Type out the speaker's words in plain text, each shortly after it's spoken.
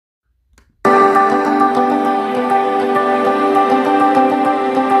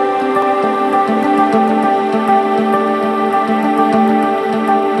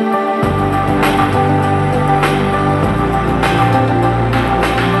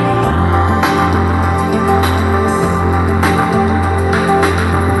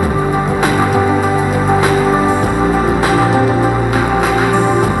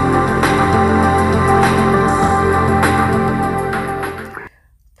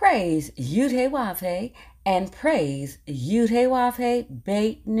Praise Yud-Heh-Wav-Heh and praise Yud-Heh-Wav-Heh,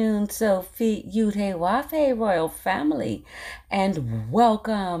 Beit Nun Sophie Yud-Heh-Wav-Heh royal family, and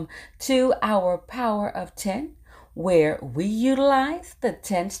welcome to our Power of 10, where we utilize the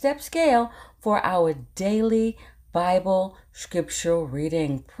 10-step scale for our daily Bible scriptural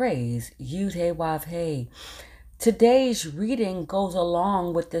reading. Praise Yud-Heh-Wav-Heh. Today's reading goes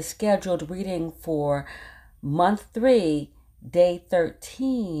along with the scheduled reading for month 3, day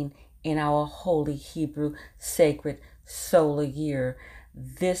 13 in our Holy Hebrew Sacred Solar Year.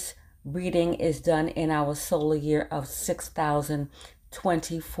 This reading is done in our solar year of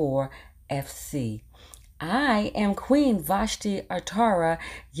 6024 FC. I am Queen Vashti Atara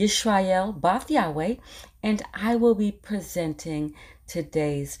Yisrael Bath Yahweh, and I will be presenting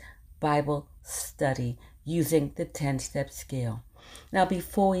today's Bible study using the 10-step scale. Now,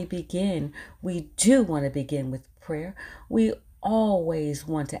 before we begin, we do want to begin with prayer. We always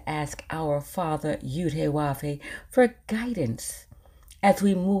want to ask our Father, Yud-Heh-Wav-Heh, for guidance as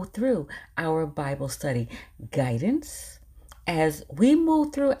we move through our Bible study. Guidance as we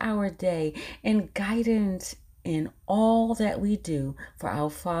move through our day, and guidance in all that we do for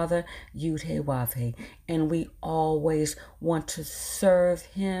our Father, Yud-Heh-Wav-Heh. And we always want to serve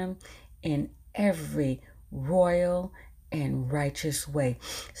Him in every royal and righteous way.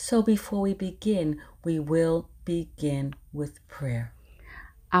 So before we begin, we will begin with prayer.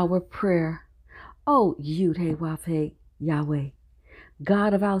 Our prayer. O Yud-Heh-Wav-Heh, Yahweh,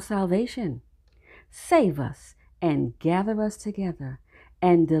 God of our salvation, save us and gather us together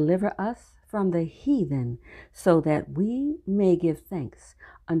and deliver us from the heathen, so that we may give thanks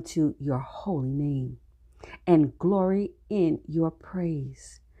unto your holy name and glory in your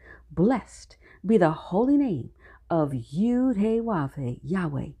praise. Blessed be the holy name of Yud-Heh-Wav-Heh,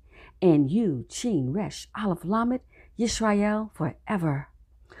 Yahweh, and Yud Shin Resh Aleph Lamed Yisrael forever.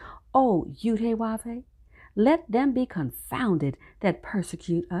 O Yud-Heh-Wav-Heh, let them be confounded that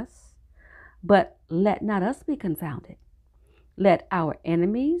persecute us, but let not us be confounded. Let our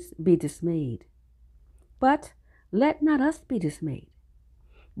enemies be dismayed, but let not us be dismayed.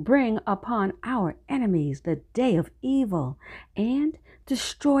 Bring upon our enemies the day of evil, and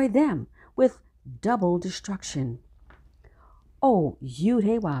destroy them with double destruction. O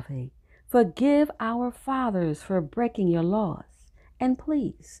Yud-Heh-Wav-Heh, forgive our fathers for breaking your laws, and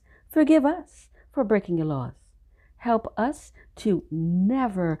please forgive us for breaking your laws. Help us to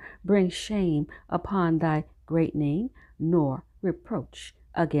never bring shame upon thy great name, nor reproach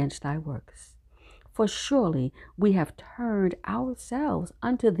against thy works. For surely we have turned ourselves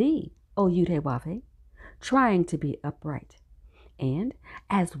unto thee, O Yud-Heh-Wav-Heh, trying to be upright. And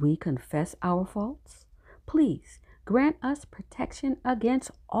as we confess our faults, please grant us protection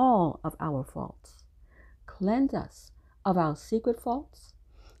against all of our faults. Cleanse us of our secret faults,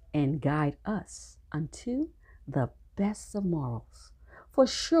 and guide us unto the best of morals. For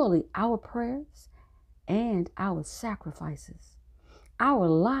surely our prayers and our sacrifices, our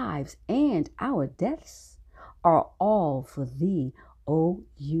lives and our deaths are all for thee, O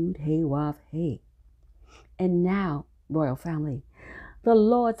Yud-Heh-Wav-Heh. And now, royal family, the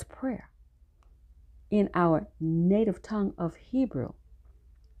Lord's Prayer in our native tongue of Hebrew,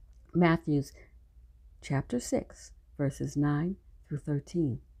 Matthew chapter 6, verses 9 through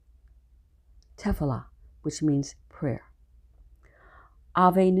 13. Tefillah, which means prayer.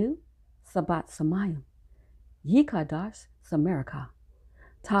 Avenu Sabat Samayim, Yikadash Samarika,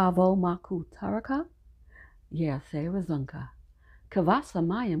 Tavo Maku Taraka, Yaseh Razunka,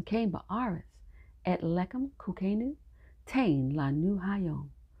 Kavasamayim came Ba'aris, Et Lekem Kukenu, Tain Lanu Hayom,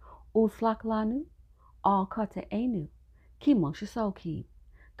 Uslak Lanu, Al Kate'enu, Kimon Shisokim,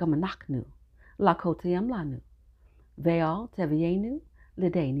 Gamanaknu, Lakotiam Lanu, Veal Tevienu,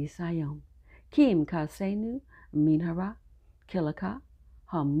 Lideni Sayom, Kim Kasenu, Minhara, Kilaka,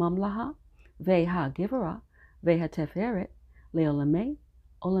 Ha Mamlaha, Veha Givera, Veha Teferet, Leolame,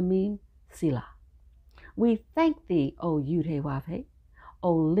 Olamim, Sila. We thank thee, O Yud-Heh-Wav-Heh,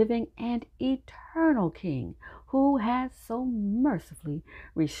 O living and eternal King, who has so mercifully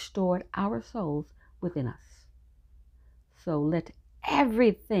restored our souls within us. So let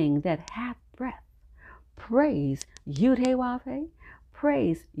everything that hath breath praise Yud-Heh-Wav-Heh,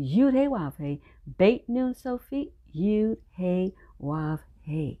 praise Yud-Heh-Wav-Heh, Beit Nun Sophie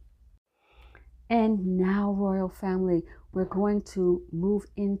Yud-Heh-Wav-Heh. And now, royal family, we're going to move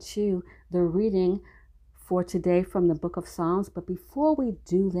into the reading for today from the book of Psalms. But before we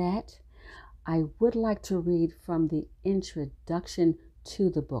do that, I would like to read from the introduction to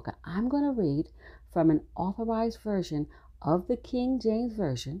the book. I'm going to read from an authorized version of the King James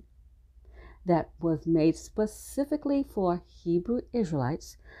Version. that was made specifically for Hebrew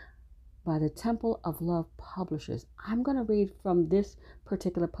Israelites by the Temple of Love Publishers. I'm going to read from this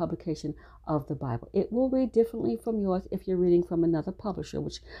particular publication of the Bible. It will read differently from yours if you're reading from another publisher,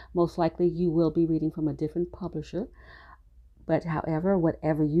 which most likely you will be reading from a different publisher. But however,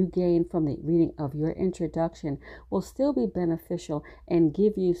 whatever you gain from the reading of your introduction will still be beneficial and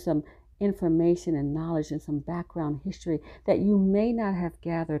give you some information and knowledge and some background history that you may not have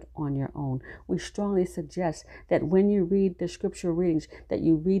gathered on your own. We strongly suggest that when you read the scripture readings, that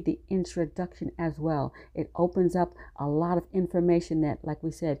you read the introduction as well. It opens up a lot of information that, like we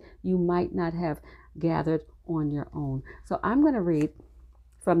said, you might not have gathered on your own. So I'm going to read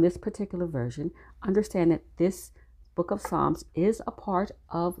from this particular version. Understand that this book of Psalms is a part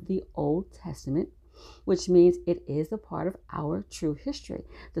of the Old Testament, which means it is a part of our true history.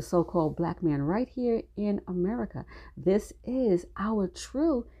 The so-called black man right here in America. This is our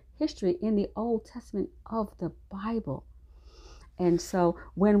true history in the Old Testament of the Bible. And so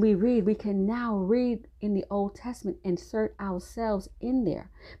when we read, we can now read in the Old Testament, insert ourselves in there,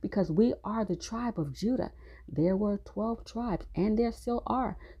 because we are the tribe of Judah. There were 12 tribes, and there still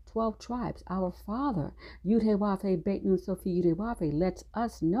are 12 tribes. Our father, Yud-Heh-Wav-Heh, Beit Nun Sofi Yud-Heh-Wav-Heh, lets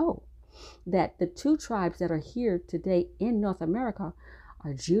us know that the two tribes that are here today in North America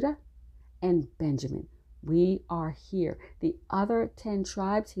are Judah and Benjamin. We are here. The other 10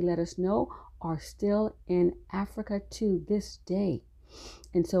 tribes, he let us know, are still in Africa to this day.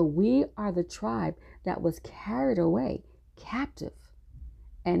 And so we are the tribe that was carried away captive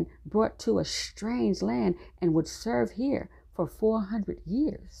and brought to a strange land and would serve here for 400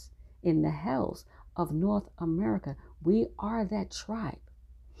 years in the hells of North America. We are that tribe.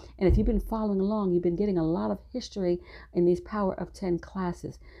 And if you've been following along, you've been getting a lot of history in these Power of 10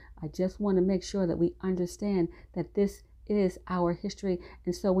 classes. I just want to make sure that we understand that this is our history.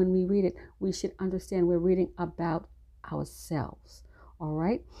 And so when we read it, we should understand we're reading about ourselves. All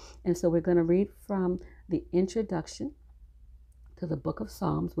right? And so we're going to read from the introduction to the book of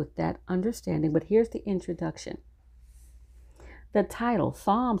Psalms with that understanding. But here's the introduction. The title,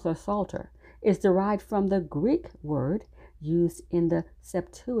 Psalms or Psalter, is derived from the Greek word used in the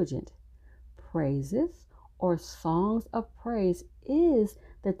Septuagint. Praises or songs of praise is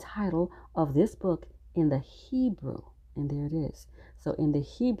the title of this book in the Hebrew. And there it is. So in the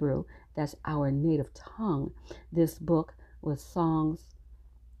Hebrew, that's our native tongue, this book was songs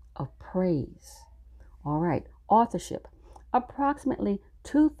of praise. All right, authorship. Approximately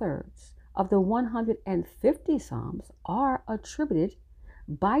 2/3 of the 150 Psalms are attributed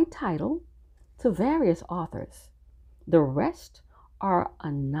by title to various authors. The rest are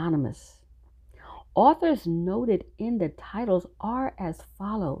anonymous. Authors noted in the titles are as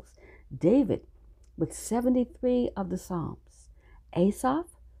follows: David with 73 of the Psalms,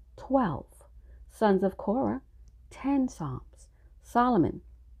 Asaph 12, sons of Korah 10 Psalms, Solomon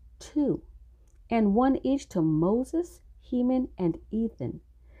 2, and one each to Moses, Heman, and Ethan.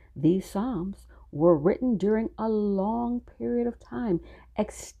 These Psalms were written during a long period of time,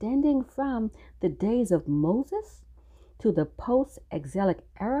 extending from the days of Moses to the post-exilic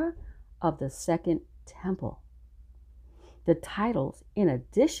era of the Second Temple. The titles, in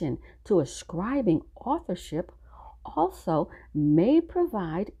addition to ascribing authorship, also may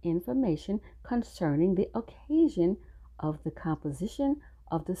provide information concerning the occasion of the composition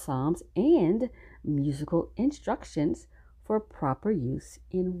of the Psalms and musical instructions for proper use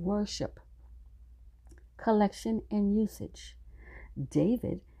in worship. Collection and usage.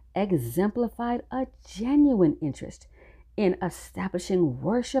 David exemplified a genuine interest in establishing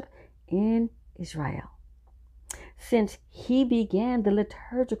worship in Israel. Since he began the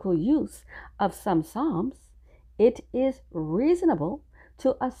liturgical use of some psalms, it is reasonable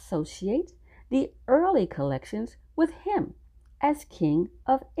to associate the early collections with him as king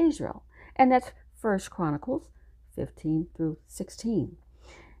of Israel. And that's 1 Chronicles 15 through 16.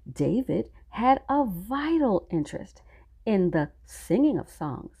 David had a vital interest in the singing of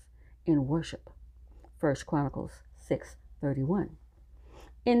songs in worship. 1 Chronicles 6:31.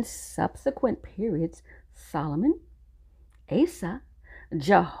 In subsequent periods, Solomon, Asa,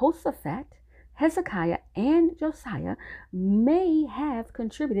 Jehoshaphat, Hezekiah, and Josiah may have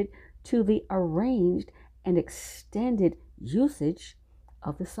contributed to the arranged and extended usage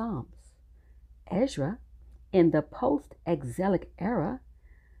of the Psalms. Ezra, in the post-exilic era,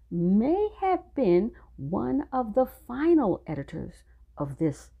 may have been one of the final editors of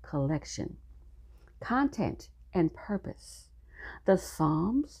this collection. Content and purpose. The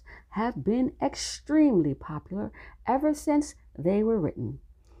Psalms have been extremely popular ever since they were written,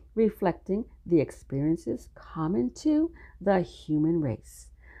 reflecting the experiences common to the human race.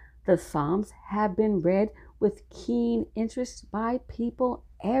 The Psalms have been read with keen interest by people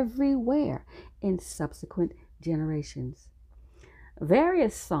everywhere in subsequent generations.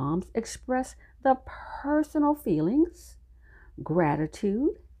 Various Psalms express the personal feelings,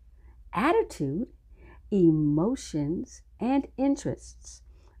 gratitude, attitude, emotions, and interests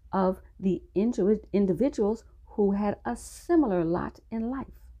of the individuals who had a similar lot in life.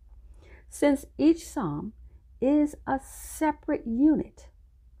 Since each psalm is a separate unit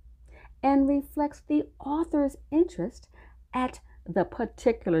and reflects the author's interest at the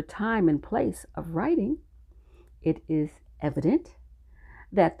particular time and place of writing, it is evident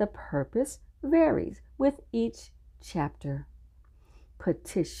that the purpose varies with each chapter.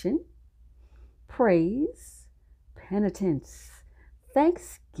 Petition, praise, penitence,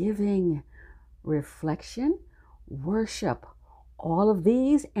 thanksgiving, reflection, worship, all of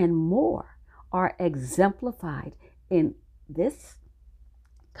these and more are exemplified in this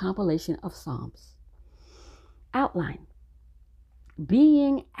compilation of Psalms. Outline: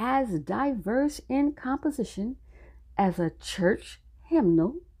 being as diverse in composition as a church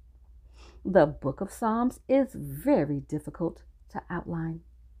hymnal, the book of Psalms is very difficult to outline.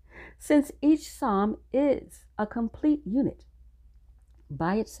 Since each psalm is a complete unit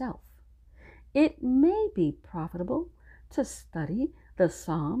by itself, it may be profitable to study the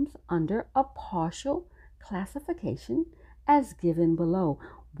Psalms under a partial classification as given below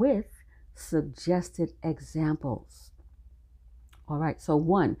with suggested examples. All right, so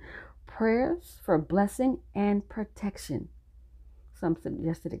 1, prayers for blessing and protection. Some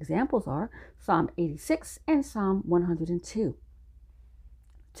suggested examples are Psalm 86 and Psalm 102.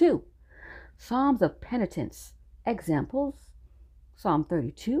 2, Psalms of penitence. Examples: Psalm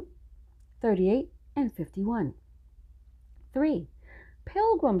 32, 38, and 51. 3,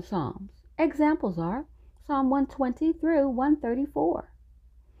 pilgrim psalms. Examples are Psalm 120 through 134.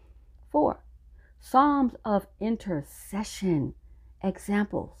 4, Psalms of intercession.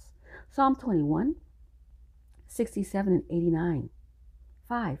 Examples: Psalm 21, 67, and 89.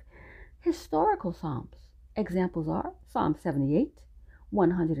 5, historical psalms. Examples are Psalm 78,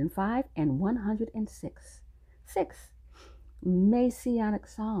 105, and 106. 6, messianic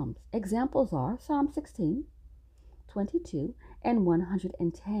psalms. Examples are Psalm 16, 22, and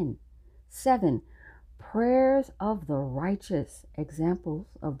 110. 7, prayers of the righteous. Examples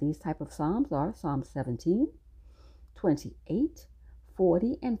of these type of psalms are Psalm 17, 28,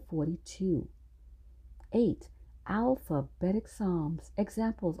 40, and 42. 8, alphabetic psalms.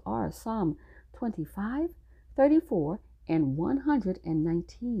 Examples are Psalm 25, 34, and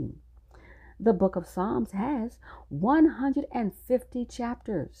 119. The book of Psalms has 150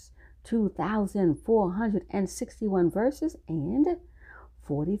 chapters, 2,461 verses, and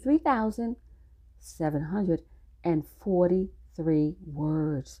 43,743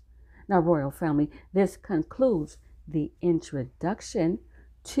 words. Now, Royal Family, this concludes the introduction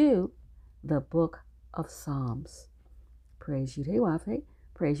to the book of Psalms. Praise Yud He Wav He,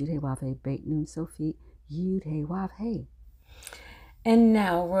 praise Yud He Wav He, Beit Nun Sophie, Yud He Wav He. And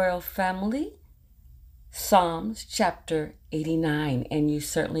now, Royal Family, Psalms chapter 89, and you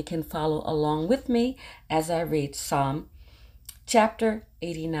certainly can follow along with me as I read Psalm chapter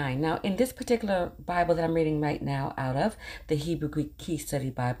 89. Now, in this particular Bible that I'm reading right now out of, the Hebrew Greek Key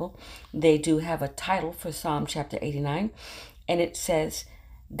Study Bible, they do have a title for Psalm chapter 89, and it says,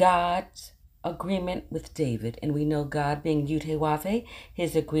 God's Agreement with David. And we know God being Yud He Wav He,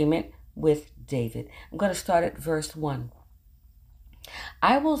 his agreement with David. I'm going to start at verse 1.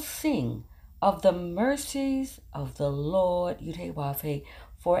 I will sing of the mercies of the Lord, Yud He Wav He,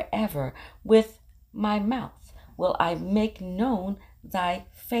 forever. With my mouth will I make known thy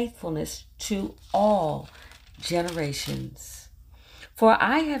faithfulness to all generations. For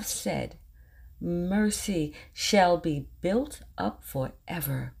I have said, mercy shall be built up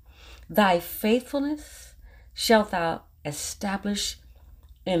forever. Thy faithfulness shalt thou establish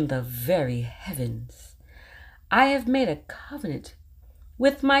in the very heavens. I have made a covenant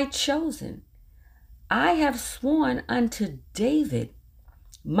with my chosen. I have sworn unto David,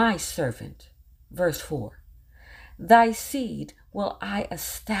 my servant. Verse 4. Thy seed will I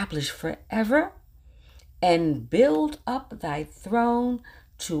establish forever, and build up thy throne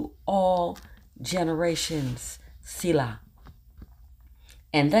to all generations. Selah.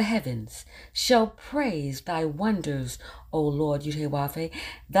 And the heavens shall praise thy wonders, O Lord Yud He Wav He,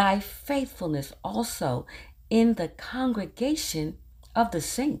 thy faithfulness also in the congregation of the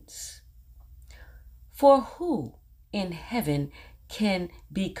saints. For who in heaven can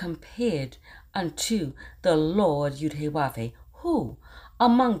be compared unto the Lord Yud He Wav He? Who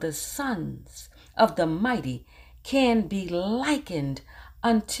among the sons of the mighty can be likened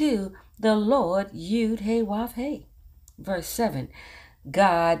unto the Lord Yud-Heh-Wav-Heh. Verse 7,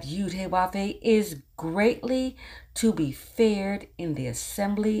 God Yud-Heh-Wav-Heh is greatly to be feared in the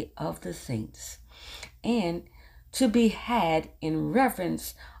assembly of the saints, and to be had in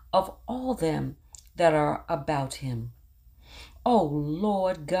reverence of all them that are about him. O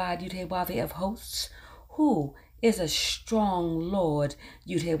Lord God Yud-Heh-Wav-Heh of hosts, who is a strong Lord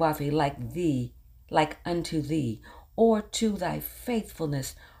Yud-Heh-Wav-Heh like thee, like unto thee, or to thy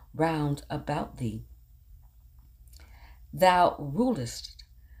faithfulness round about thee? Thou rulest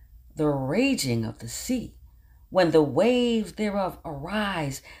the raging of the sea. When the waves thereof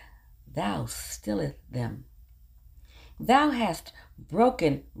arise, thou stillest them. Thou hast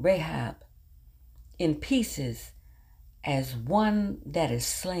broken Rahab in pieces as one that is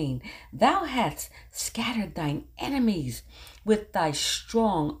slain. Thou hast scattered thine enemies with thy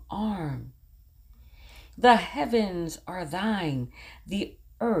strong arm. The heavens are thine, the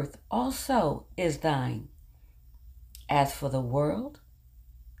earth also is thine. As for the world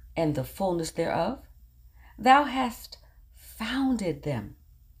and the fullness thereof, thou hast founded them.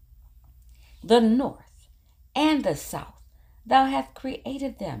 The north and the south, thou hast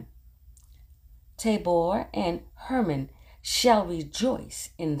created them. Tabor and Hermon shall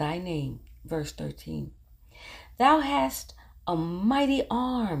rejoice in thy name. Verse 13. Thou hast a mighty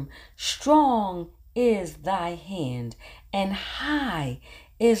arm, strong is thy hand, and high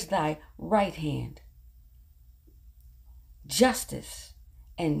is thy right hand. Justice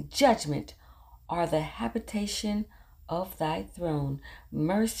and judgment are the habitation of thy throne.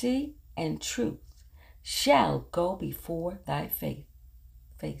 Mercy and truth shall go before thy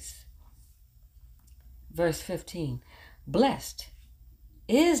face. Verse 15, blessed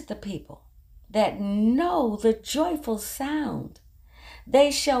is the people that know the joyful sound.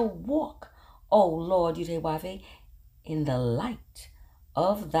 They shall walk, O Lord Yud-Heh-Wav-Heh, in the light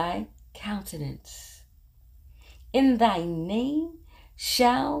of thy countenance. In thy name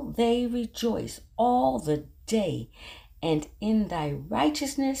shall they rejoice all the day, and in thy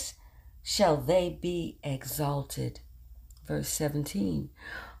righteousness shall they be exalted. Verse 17,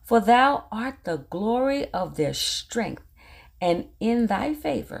 for thou art the glory of their strength, and in thy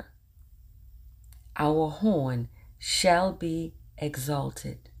favor our horn shall be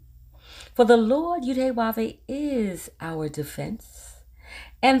exalted. For the Lord Yud-Heh-Wav-Heh is our defense,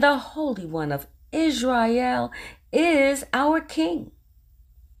 and the Holy One of Israel is our King.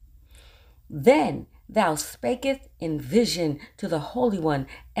 Then thou spakest in vision to the Holy One,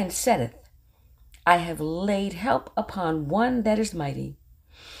 and saidst, I have laid help upon one that is mighty.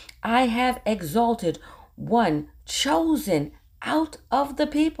 I have exalted one chosen out of the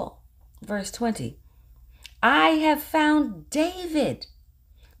people. Verse 20, I have found David,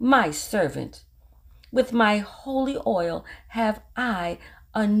 my servant. With my holy oil have I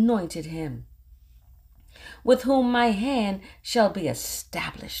anointed him, with whom my hand shall be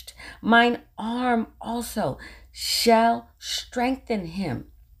established. Mine arm also shall strengthen him.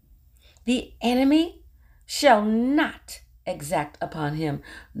 The enemy shall not exact upon him,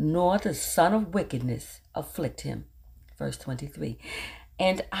 nor the son of wickedness afflict him. Verse 23,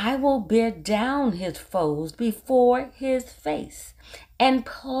 and I will bear down his foes before his face, and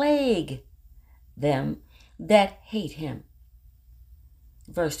plague them that hate him.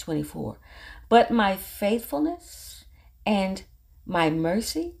 Verse 24, but my faithfulness and my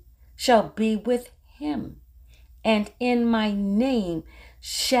mercy shall be with him, and in my name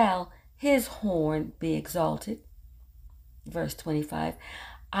shall his horn be exalted. Verse 25,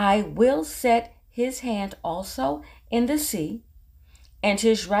 I will set his hand also in the sea, and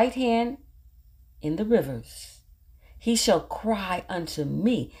his right hand in the rivers. He shall cry unto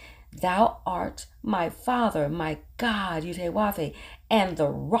me, thou art my Father, my God, Yud-Heh-Wav-Heh, and the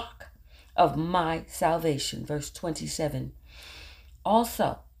rock of my salvation. Verse 27,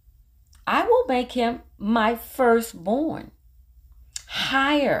 also I will make him my firstborn,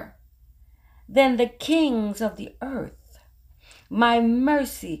 higher than the kings of the earth. My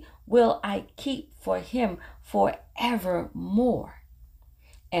mercy will I keep for him forevermore,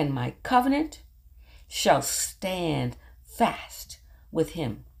 and my covenant shall stand fast with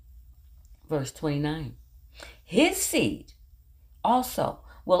him. Verse 29, his seed also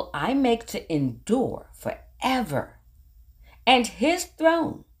will I make to endure forever, and his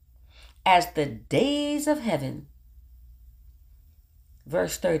throne as the days of heaven.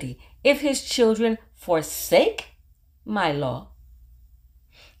 Verse 30, if his children forsake my law,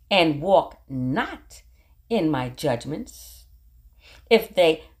 and walk not in my judgments, if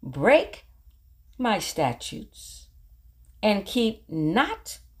they break my statutes, and keep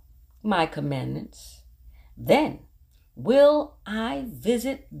not my commandments, then will I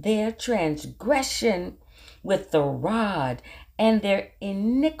visit their transgression with the rod and their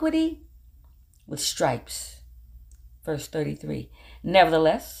iniquity with stripes. Verse 33.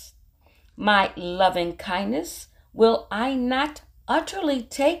 Nevertheless, my loving kindness will I not utterly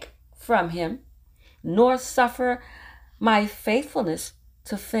take from him, nor suffer my faithfulness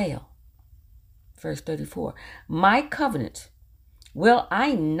to fail. Verse 34. My covenant will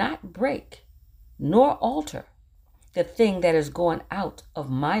I not break, nor alter the thing that is gone out of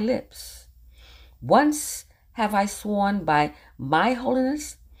my lips. Once have I sworn by my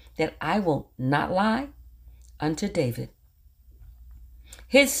holiness that I will not lie unto David.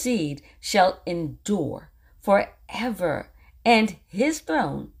 His seed shall endure forever, and his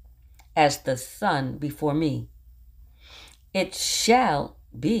throne as the sun before me. It shall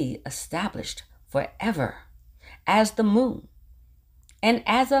be established forever as the moon, and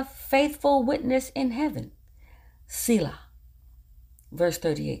as a faithful witness in heaven. Selah. Verse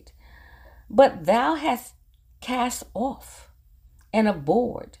 38. But thou hast cast off and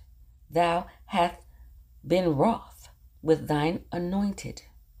abhorred, thou hast been wroth with thine anointed.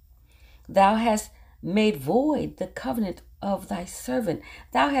 Thou hast made void the covenant of thy servant.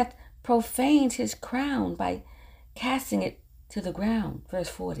 Thou hast profaned his crown by casting it to the ground. Verse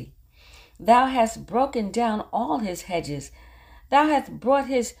 40. Thou hast broken down all his hedges. Thou hast brought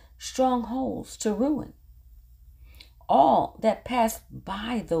his strongholds to ruin. All that pass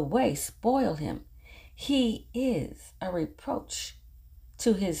by the way spoil him. He is a reproach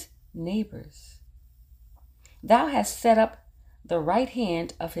to his neighbors. Thou hast set up the right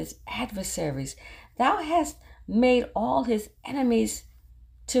hand of his adversaries. Thou hast made all his enemies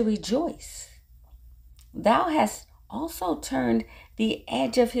to rejoice. Thou hast also turned the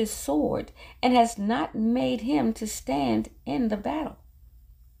edge of his sword, and hast not made him to stand in the battle.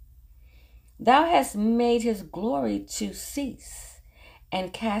 Thou hast made his glory to cease,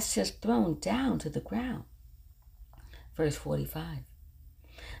 and cast his throne down to the ground. Verse 45.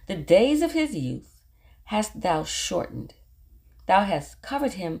 The days of his youth hast thou shortened. Thou hast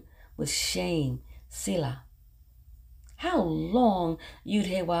covered him with shame. Selah. How long,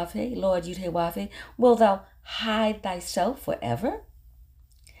 Yud-Heh-Wav-Heh, Lord Yud-Heh-Wav-Heh, wilt thou hide thyself forever?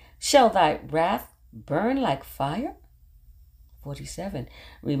 Shall thy wrath burn like fire? 47.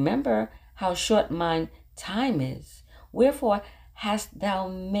 Remember how short mine time is. Wherefore hast thou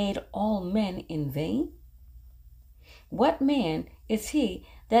made all men in vain? What man is he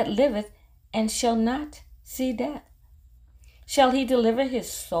that liveth and shall not see death? Shall he deliver his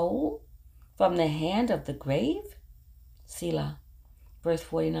soul from the hand of the grave? Selah. Verse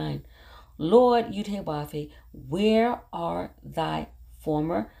 49. Lord Yud-Heh-Wav-Heh, where are thy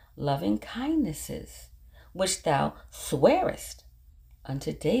former loving kindnesses, which thou swearest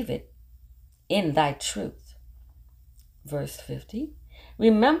unto David in thy truth? Verse 50.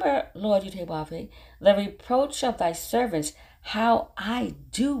 Remember, Lord Yud-Heh-Wav-Heh, the reproach of thy servants, how I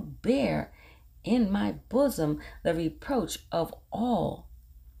do bear in my bosom the reproach of all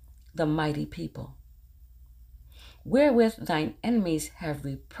the mighty people, wherewith thine enemies have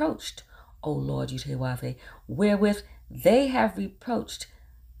reproached, O Lord Yud-Heh-Wav-Heh, wherewith they have reproached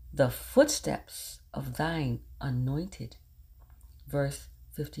the footsteps of thine anointed. Verse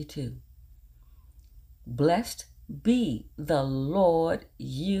 52. Blessed be the Lord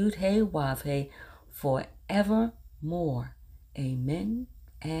Yud-Heh-Wav-Heh forevermore. Amen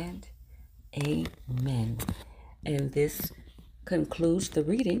and amen. And this concludes the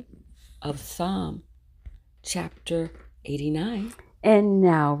reading of Psalm chapter 89. And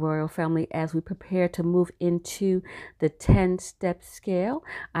now, Royal Family, as we prepare to move into the 10-step scale,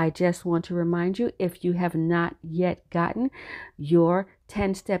 I just want to remind you, if you have not yet gotten your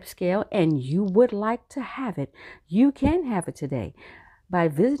 10-step scale and you would like to have it, you can have it today by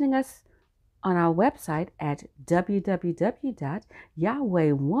visiting us on our website at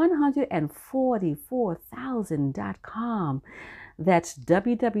www.yahweh144,000.com. That's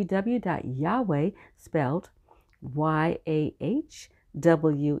www.yahweh, spelled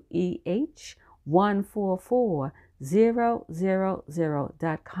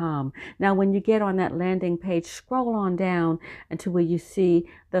YAHWeh144,000.com. Now, when you get on that landing page, scroll on down until where you see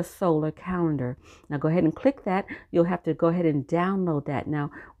the solar calendar. Now, go ahead and click that. You'll have to go ahead and download that.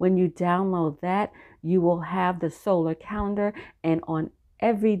 Now, when you download that, you will have the solar calendar, and on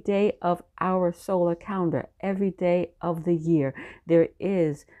every day of our solar calendar, every day of the year, there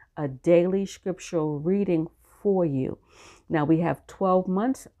is a daily scriptural reading for you. Now, we have 12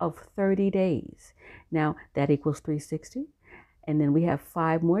 months of 30 days. Now, that equals 360. And then we have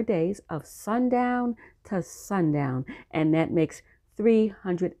 5 more days of sundown to sundown. And that makes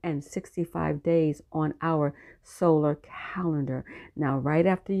 365 days on our solar calendar. Now, right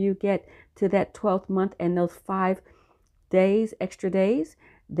after you get to that 12th month and those 5 days, extra days,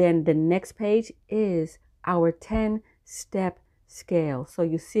 then the next page is our 10-step scale. So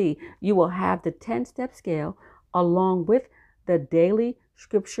you see, you will have the 10-step scale along with the daily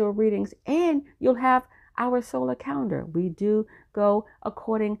scriptural readings, and you'll have our solar calendar. We do go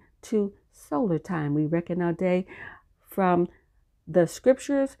according to solar time. We reckon our day from the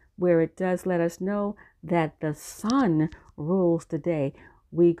scriptures where it does let us know that the sun rules the day.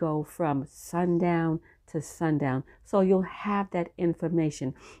 We go from sundown to sundown. So you'll have that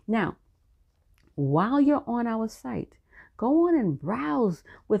information. Now, while you're on our site, go on and browse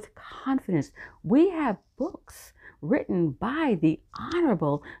with confidence. We have books written by the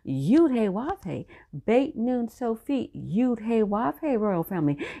Honorable Yudhe Beit Nun Sophie Yudhe royal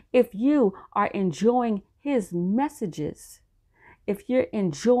family. If you are enjoying his messages, if you're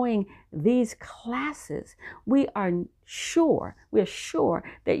enjoying these classes, we're sure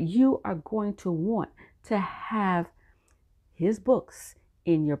that you are going to want to have his books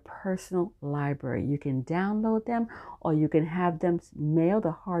in your personal library. You can download them or you can have them mailed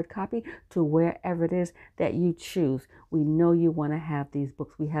a hard copy to wherever it is that you choose. We know you want to have these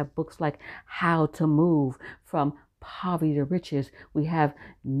books. We have books like How to Move from Poverty to Riches. We have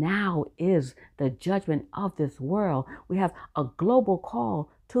Now is the Judgment of This World. We have A Global Call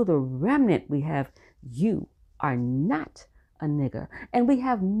to the Remnant. We have You Are Not a Nigger. And we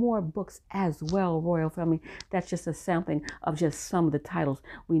have more books as well, royal family. That's just a sampling of just some of the titles.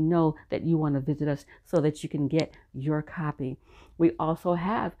 We know that you want to visit us so that you can get your copy. We also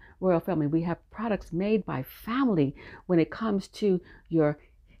have, royal family, we have products made by family when it comes to your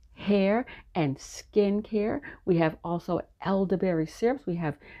hair and skin care. We have also elderberry syrups. We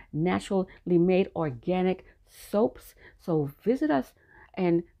have naturally made organic soaps. So visit us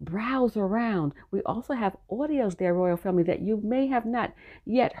and browse around. We also have oils there, royal family, that you may have not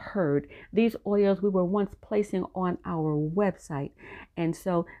yet heard. These oils we were once placing on our website, and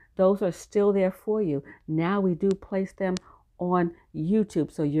so those are still there for you. Now we do place them on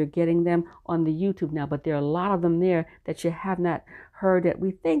YouTube, so you're getting them on the YouTube now, but there are a lot of them there that you have not heard that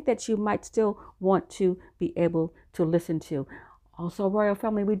we think that you might still want to be able to listen to. Also, royal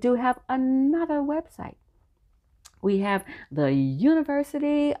family, we do have another website. We have the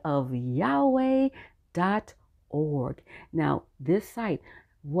University of Yahweh.org. Now, this site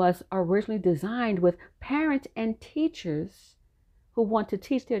was originally designed with parents and teachers who want to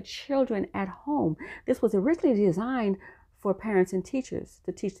teach their children at home. This was originally designed for parents and teachers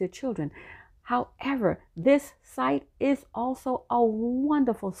to teach their children. However, this site is also a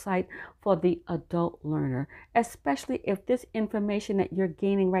wonderful site for the adult learner, especially if this information that you're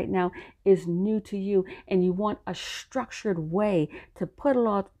gaining right now is new to you and you want a structured way to put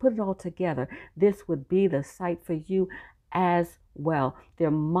it all together. This would be the site for you as well. There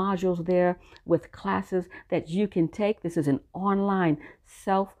are modules there with classes that you can take. This is an online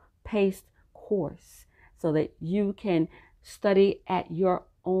self-paced course so that you can study at your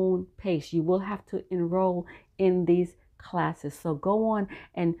own pace. You will have to enroll in these classes. So go on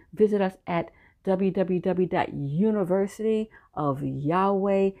and visit us at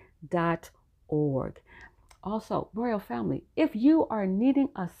www.universityofyahweh.org. Also, royal family, if you are needing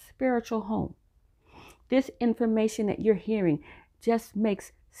a spiritual home, this information that you're hearing just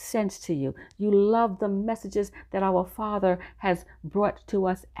makes sense to you. You love the messages that our Father has brought to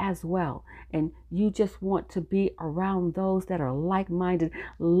us as well. And you just want to be around those that are like-minded,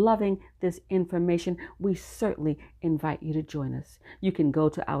 loving this information. We certainly invite you to join us. You can go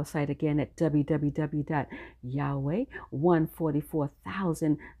to our site again at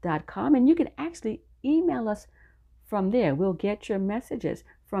www.yahweh144,000.com, and you can actually email us from there. We'll get your messages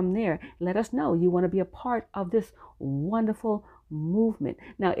from there. Let us know you want to be a part of this wonderful movement.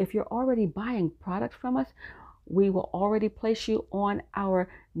 Now, if you're already buying products from us, we will already place you on our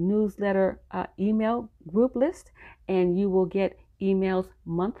newsletter email group list, and you will get emails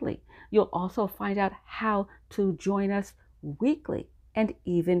monthly. You'll also find out how to join us weekly and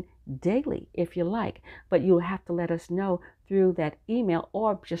even daily if you like, but you'll have to let us know through that email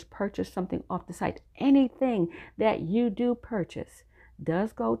or just purchase something off the site. Anything that you do purchase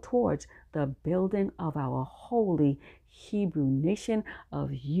does go towards the building of our holy Hebrew nation of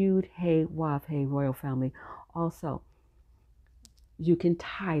Yud-Heh-Wav-Heh royal family. Also, you can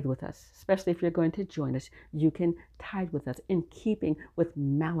tithe with us, especially if you're going to join us. You can tithe with us in keeping with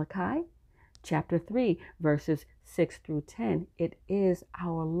Malachi chapter 3, verses 6 through 10. It is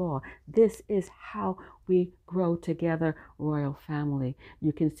our law. This is how we grow together, royal family.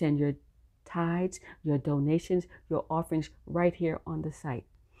 You can send your tithes, your donations, your offerings right here on the site.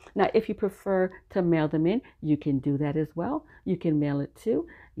 Now, if you prefer to mail them in, you can do that as well. You can mail it to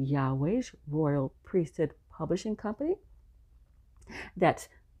Yahweh's Royal Priesthood Publishing Company. That's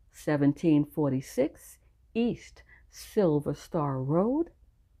 1746 East Silver Star Road,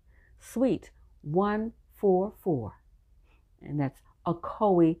 Suite 144. And that's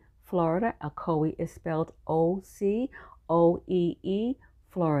Ocoee, Florida. Ocoee is spelled Ocoee,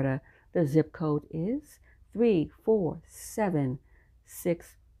 Florida. The zip code is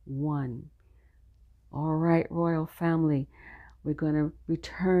 34761. All right, Royal Family, we're going to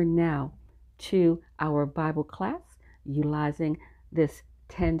return now to our Bible class utilizing this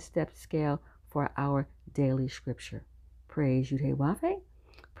 10-step scale for our daily scripture. Praise Yud-Heh-Wav-Heh.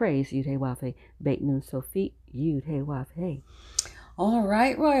 Praise Yud-Heh-Wav-Heh. Beit Nun Sophie Yud-Heh-Wav-Heh. All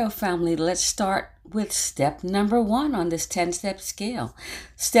right, Royal Family, let's start with step number 1 on this 10-step scale.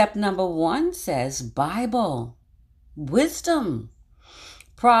 Step number 1 says Bible, wisdom,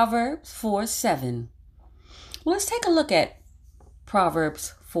 Proverbs 4:7. Well, let's take a look at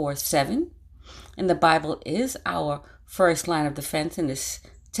Proverbs 4:7. And the Bible is our first line of defense in this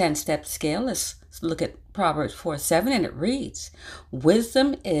 10-step scale. Let's look at Proverbs 4:7, and it reads,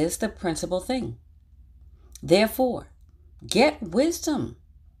 wisdom is the principal thing. Therefore, get wisdom,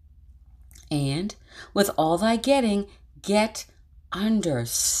 and with all thy getting, get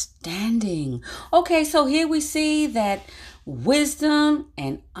understanding. Okay, so here we see that wisdom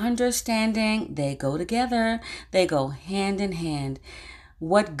and understanding, they go together. They go hand in hand.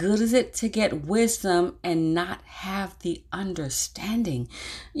 What good is it to get wisdom and not have the understanding?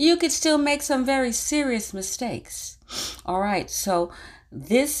 You could still make some very serious mistakes. All right, so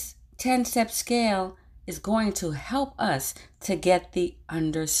this 10-step scale is going to help us to get the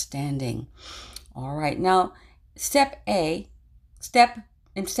understanding. All right, now step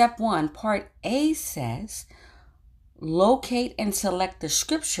 1, part A says, locate and select the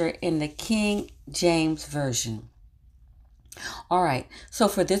scripture in the King James Version. All right, so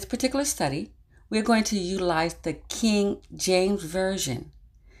for this particular study, we're going to utilize the King James Version.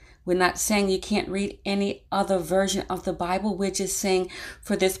 We're not saying you can't read any other version of the Bible. We're just saying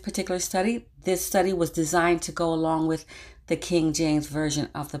for this particular study, this study was designed to go along with the King James Version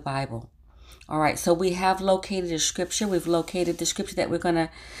of the Bible. All right, so we have located a scripture. We've located the scripture that we're going to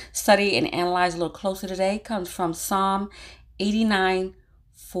study and analyze a little closer today. It comes from Psalm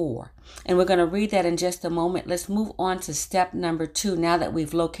 89:4. And we're going to read that in just a moment. Let's move on to step number 2. Now that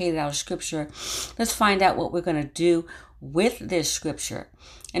we've located our scripture, let's find out what we're going to do with this scripture.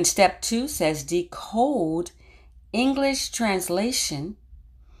 And step 2 says decode English translation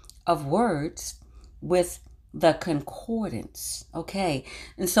of words with the concordance. Okay,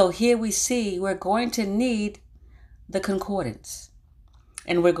 and so here we see we're going to need the concordance,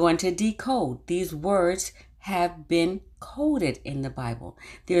 and we're going to decode. These words have been coded in the Bible.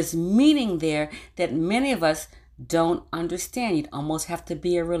 There's meaning there that many of us don't understand. You'd almost have to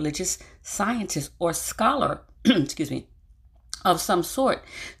be a religious scientist or scholar, excuse me, of some sort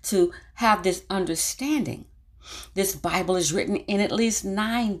to have this understanding. This Bible is written in at least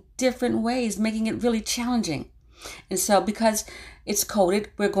 9 different ways, making it really challenging. And so because it's coded,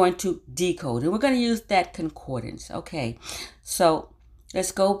 we're going to decode, and we're going to use that concordance. Okay, so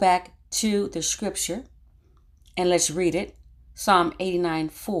let's go back to the scripture and let's read it. Psalm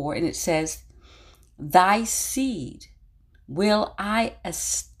 89:4, and it says, thy seed will I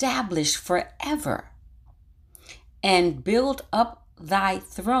establish forever and build up thy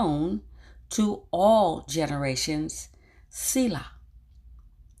throne to all generations, Selah.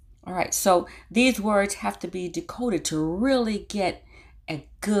 All right, so these words have to be decoded to really get a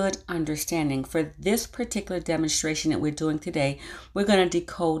good understanding. For this particular demonstration that we're doing today, we're going to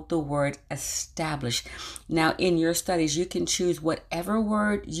decode the word establish. Now, in your studies, you can choose whatever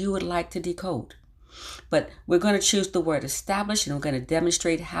word you would like to decode. But we're going to choose the word establish, and we're going to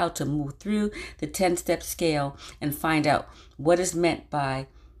demonstrate how to move through the 10-step scale and find out what is meant by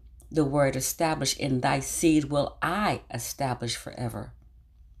the word establish. In thy seed will I establish forever.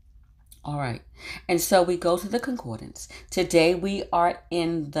 All right, and so we go to the concordance. Today we are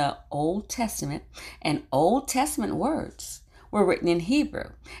in the Old Testament, and Old Testament words were written in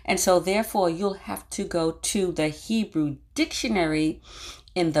Hebrew. And so therefore you'll have to go to the Hebrew dictionary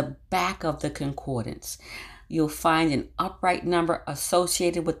in the back of the concordance. You'll find an upright number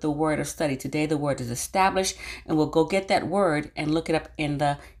associated with the word of study. Today the word is established, and we'll go get that word and look it up in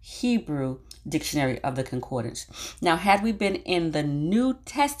the Hebrew dictionary of the concordance. Now, had we been in the New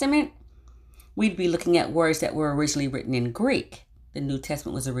Testament, we'd be looking at words that were originally written in Greek. The New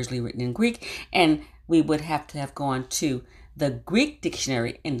Testament was originally written in Greek, and we would have to have gone to the Greek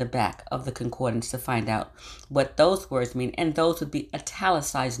dictionary in the back of the concordance to find out what those words mean, and those would be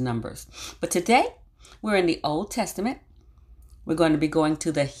italicized numbers. But today, we're in the Old Testament. We're going to be going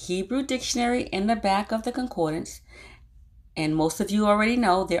to the Hebrew dictionary in the back of the concordance. And most of you already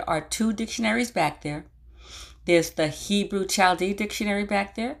know there are two dictionaries back there. There's the Hebrew Chaldee dictionary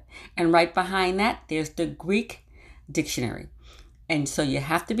back there, and right behind that, there's the Greek dictionary. And so you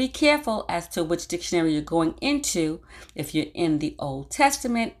have to be careful as to which dictionary you're going into. If you're in the Old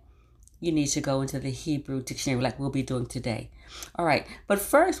Testament, you need to go into the Hebrew dictionary like we'll be doing today. All right, but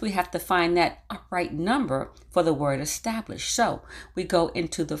first we have to find that upright number for the word established. So we go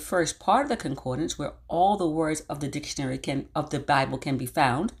into the first part of the concordance where all the words of the dictionary of the Bible can be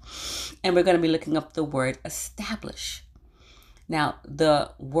found. And we're going to be looking up the word establish. Now,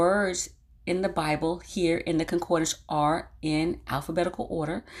 the words in the Bible here in the concordance are in alphabetical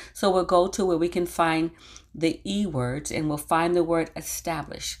order. So we'll go to where we can find the E words and we'll find the word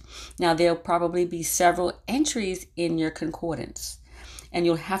establish. Now there'll probably be several entries in your concordance, and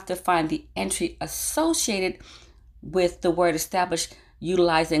you'll have to find the entry associated with the word establish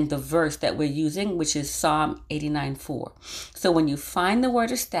utilizing the verse that we're using, which is Psalm 89:4. So when you find the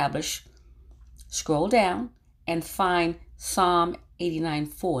word establish, scroll down and find Psalm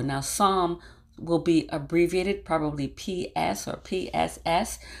 89:4. Now, Psalm will be abbreviated, probably PS or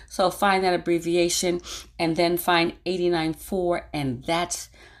PSS. So find that abbreviation and then find 89:4, and that's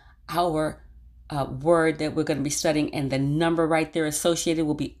our word that we're going to be studying. And the number right there associated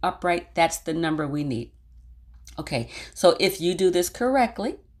will be upright. That's the number we need. Okay, so if you do this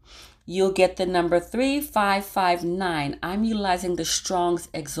correctly, you'll get the number 3559. I'm utilizing the Strong's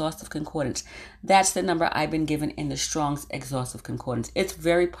Exhaustive Concordance. That's the number I've been given in the Strong's Exhaustive Concordance. It's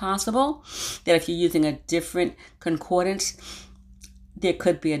very possible that if you're using a different concordance, there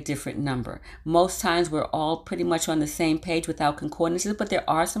could be a different number. Most times we're all pretty much on the same page without concordances, but there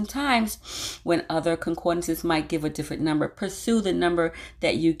are some times when other concordances might give a different number. Pursue the number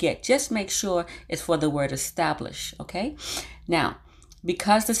that you get. Just make sure it's for the word establish, okay? Now,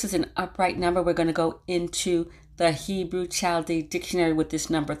 because this is an upright number, we're going to go into the Hebrew Chaldee Dictionary with this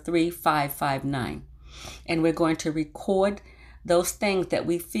number 3559. And we're going to record those things that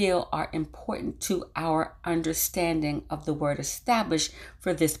we feel are important to our understanding of the word establish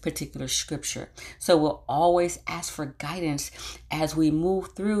for this particular scripture. So we'll always ask for guidance as we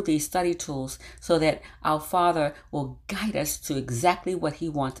move through these study tools so that our Father will guide us to exactly what He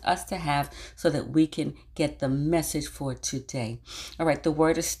wants us to have so that we can get the message for today. All right, the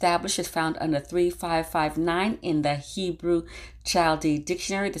word establish is found under 3559 in the Hebrew Chaldee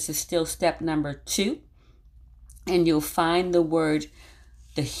Dictionary. This is still step number 2. And you'll find the word,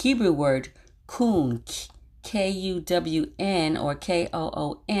 the Hebrew word, kun, K-U-W-N or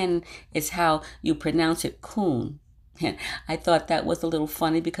K-O-O-N is how you pronounce it, kun. And I thought that was a little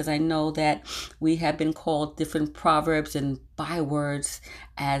funny because I know that we have been called different proverbs and bywords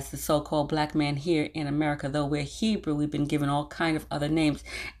as the so-called black man here in America. Though we're Hebrew, we've been given all kinds of other names,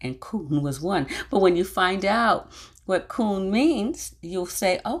 and kun was one. But when you find out what kun means, you'll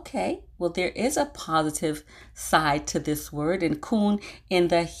say, okay, well, there is a positive side to this word. And kun in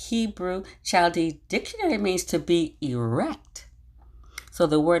the Hebrew Chaldee Dictionary means to be erect. So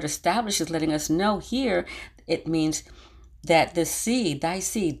the word establish is letting us know here, it means that the seed, thy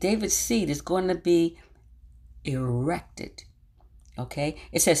seed, David's seed is going to be erected. Okay?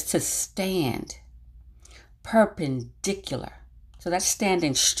 It says to stand perpendicular. So that's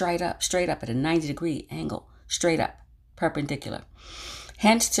standing straight up at a 90-degree angle, straight up, perpendicular.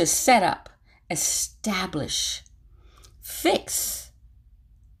 Hence to set up, establish, fix,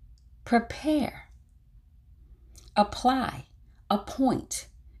 prepare, apply, appoint.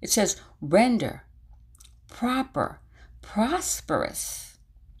 It says render, proper, prosperous,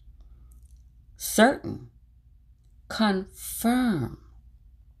 certain, confirm.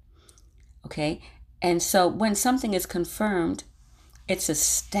 Okay? And so when something is confirmed, it's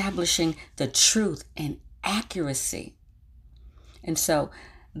establishing the truth and accuracy. And so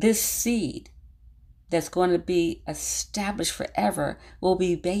this seed that's going to be established forever will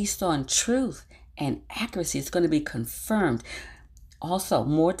be based on truth and accuracy. It's going to be confirmed. Also,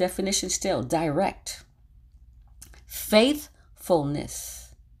 more definition still, direct,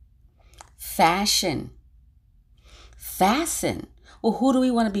 faithfulness, fashion, fasten. Well, who do we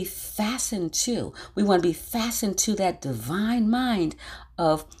want to be fastened to? We want to be fastened to that divine mind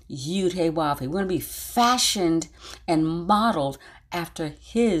of Yud-Heh-Wav. We want to be fashioned and modeled after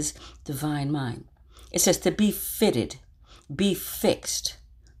His divine mind. It says to be fitted, be fixed,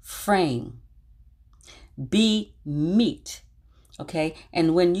 frame, be meet. Okay?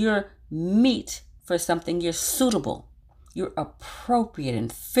 And when you're meet for something, you're suitable. You're appropriate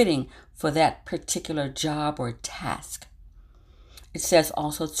and fitting for that particular job or task. It says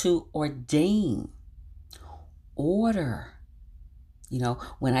also to ordain, order. You know,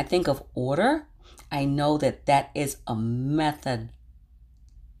 when I think of order, I know that that is a methodology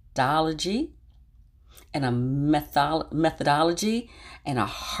and a methodology and a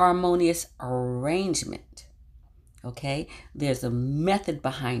harmonious arrangement. Okay, there's a method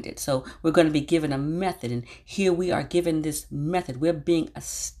behind it. So we're going to be given a method, and here we are given this method. We're being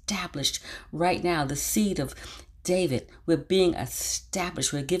established right now. The seed of David, we're being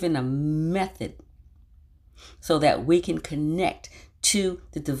established. We're given a method so that we can connect to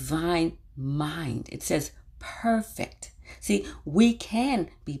the divine mind. It says perfect. See, we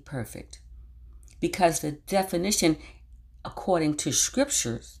can be perfect because the definition, according to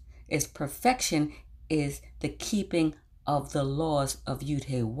scriptures, is perfection is the keeping of the laws of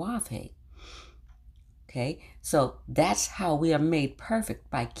Yud-Heh-Wav-Heh. Okay, so that's how we are made perfect,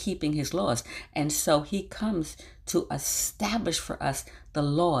 by keeping his laws. And so he comes to establish for us the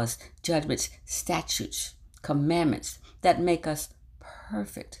laws, judgments, statutes, commandments that make us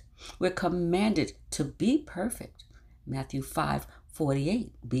perfect. We're commanded to be perfect. Matthew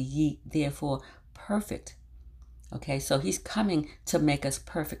 5:48, be ye therefore perfect. Okay, so he's coming to make us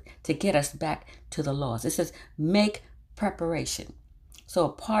perfect, to get us back to the laws. It says, make preparation. So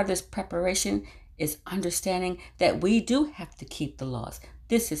a part of this preparation is understanding that we do have to keep the laws.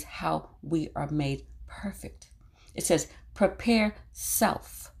 This is how we are made perfect. It says, prepare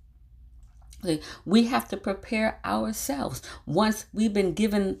self. We have to prepare ourselves. Once we've been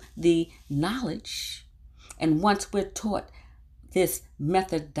given the knowledge, and once we're taught this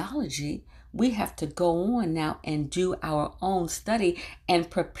methodology, we have to go on now and do our own study and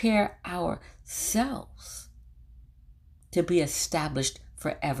prepare ourselves to be established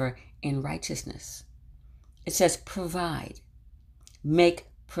forever in righteousness. It says provide, make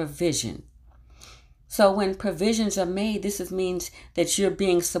provision. So when provisions are made, this means that you're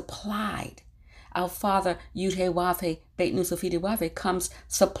being supplied. Our Father, Yud-Heh-Wav-Heh, Beit Nusafidi-Wav-Heh, comes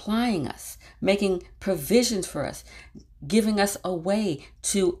supplying us, making provisions for us, giving us a way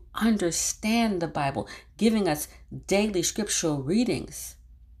to understand the Bible, giving us daily scriptural readings,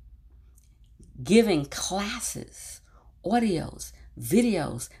 giving classes, audios,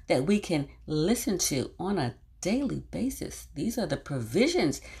 videos that we can listen to on a daily basis. These are the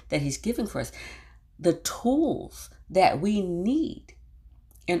provisions that he's giving for us, the tools that we need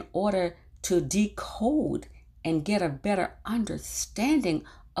in order to decode and get a better understanding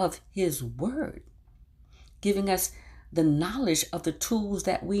of his word, giving us the knowledge of the tools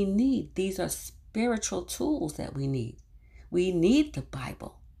that we need. These are spiritual tools that we need. We need the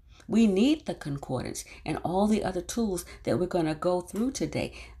Bible. We need the concordance and all the other tools that we're going to go through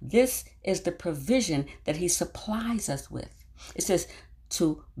today. This is the provision that he supplies us with. It says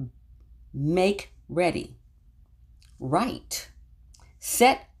to make ready, right,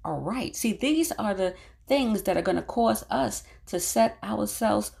 set aright. See, these are the things that are going to cause us to set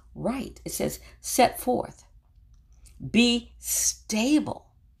ourselves right. It says set forth, be stable.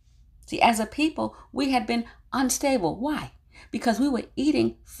 See, as a people, we had been unstable. Why? Because we were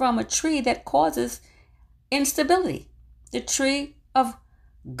eating from a tree that causes instability, the tree of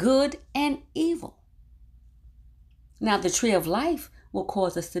good and evil. Now, the tree of life will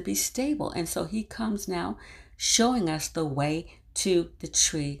cause us to be stable. And so he comes now showing us the way to the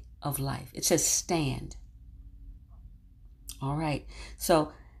tree of life. It says stand. All right.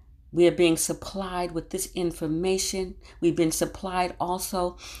 So we are being supplied with this information. We've been supplied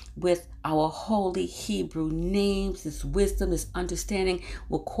also with our holy Hebrew names. This wisdom, this understanding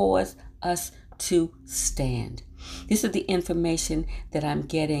will cause us to stand. This is the information that I'm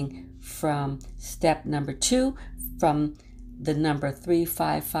getting from step number 2, from the number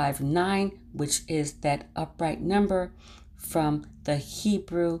 3559, which is that upright number from the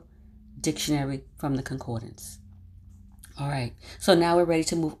Hebrew dictionary from the concordance. All right, so now we're ready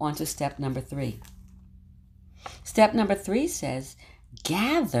to move on to step number 3. Step number 3 says,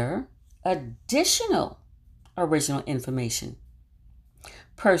 gather additional original information.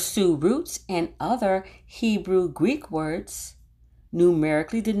 Pursue roots and other Hebrew Greek words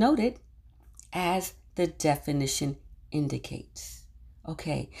numerically denoted as the definition indicates.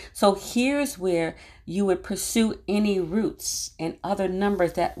 Okay, so here's where you would pursue any roots and other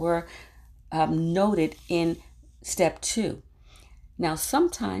numbers that were noted in step 2. Now,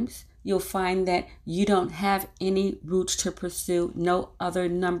 sometimes you'll find that you don't have any roots to pursue, no other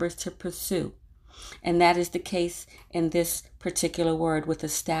numbers to pursue. And that is the case in this particular word with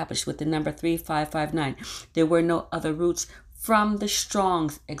established, with the number 3559. There were no other roots from the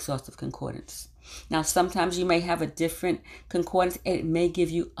Strong's Exhaustive Concordance. Now, sometimes you may have a different concordance. It may give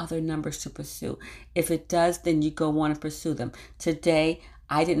you other numbers to pursue. If it does, then you go on and pursue them. Today,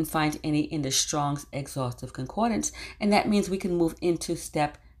 I didn't find any in the Strong's Exhaustive Concordance, and that means we can move into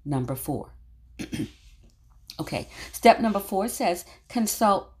step number 4. Okay, step number 4 says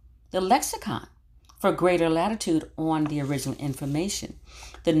consult the lexicon for greater latitude on the original information.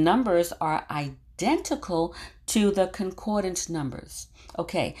 The numbers are identical to the concordance numbers.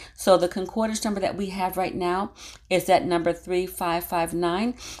 Okay, so the concordance number that we have right now is that number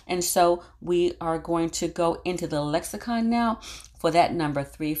 3559. And so we are going to go into the lexicon now for that number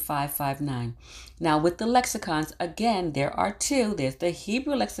 3559. Now with the lexicons, again, there are two. There's the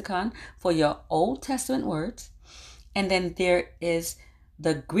Hebrew lexicon for your Old Testament words. And then there is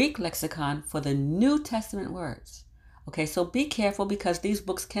the Greek lexicon for the New Testament words. Okay, so be careful because these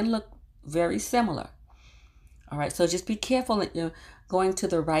books can look very similar. All right, so just be careful that you're going to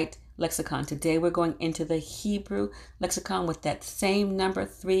the right lexicon. Today we're going into the Hebrew lexicon with that same number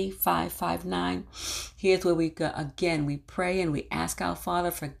 3559. Here's where we go again. We pray and we ask our Father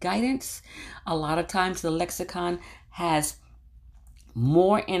for guidance. A lot of times the lexicon has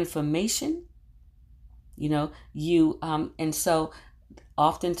more information, and so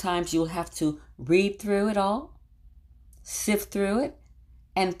oftentimes you'll have to read through it all, sift through it,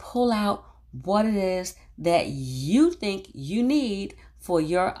 and pull out what it is that you think you need for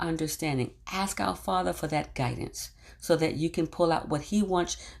your understanding. Ask our Father for that guidance so that you can pull out what He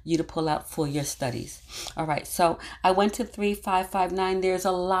wants you to pull out for your studies. All right, so I went to 3559. There's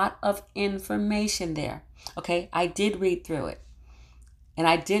a lot of information there. Okay, I did read through it, and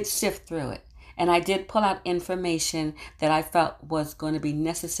I did sift through it, and I did pull out information that I felt was going to be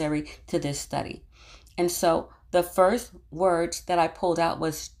necessary to this study. And so the first words that I pulled out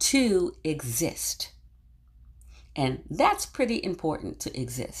was to exist. And that's pretty important, to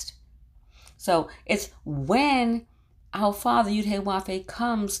exist. So it's when our Father, Yud-Heh-Wav-Heh,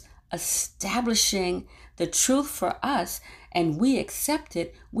 comes establishing the truth for us and we accept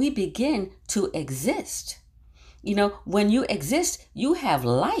it, we begin to exist. When you exist, you have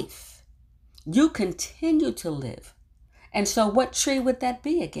life. You continue to live. And so what tree would that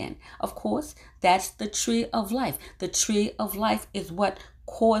be again? Of course, that's the tree of life. The tree of life is what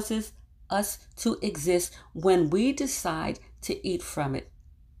causes us to exist when we decide to eat from it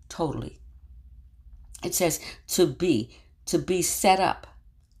totally. It says to be set up,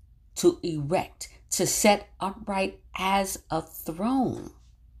 to erect, to set upright as a throne,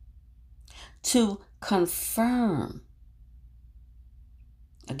 to confirm.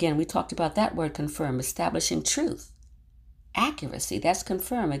 Again, we talked about that word confirm, establishing truth. Accuracy, that's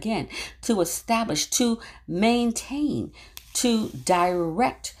confirm again. To establish, to maintain, to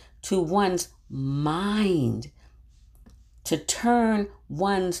direct to one's mind, to turn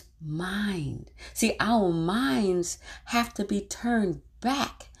one's mind. See, our minds have to be turned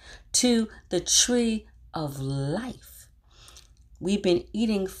back to the tree of life. We've been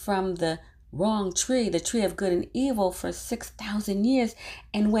eating from the wrong tree, the tree of good and evil, for 6,000 years.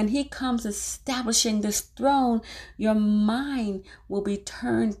 And when He comes establishing this throne, your mind will be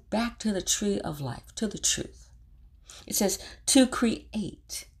turned back to the tree of life, to the truth. It says to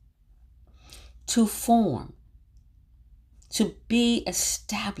create, to form, to be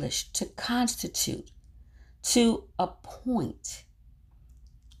established, to constitute, to appoint,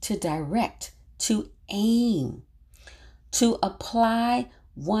 to direct, to aim, to apply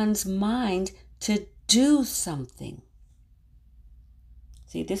one's mind to do something.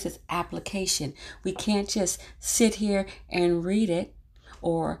 See, this is application. We can't just sit here and read it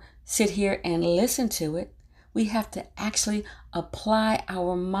or sit here and listen to it. We have to actually apply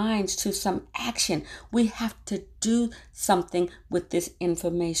our minds to some action. We have to do something with this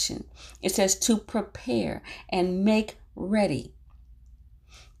information. It says to prepare and make ready,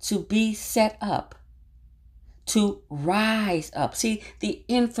 to be set up, to rise up. See, the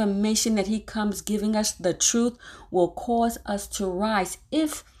information that He comes giving us, the truth, will cause us to rise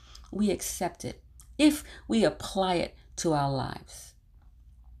if we accept it, if we apply it to our lives.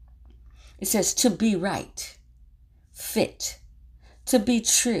 It says to be right, fit, to be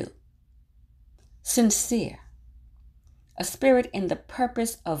true, sincere, a spirit in the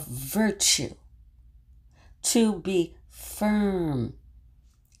purpose of virtue, to be firm,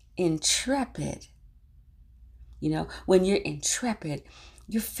 intrepid. When you're intrepid,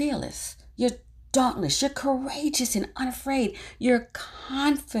 you're fearless, you're dauntless, you're courageous and unafraid, you're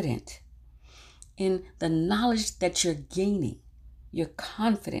confident in the knowledge that you're gaining. You're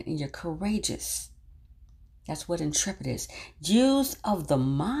confident and you're courageous. That's what intrepid is. Use of the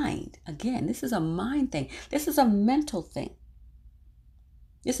mind. Again, this is a mind thing. This is a mental thing.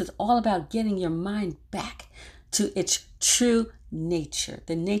 This is all about getting your mind back to its true nature,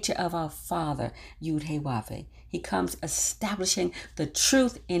 the nature of our Father, Yud-Heh-Wav-Heh. He comes establishing the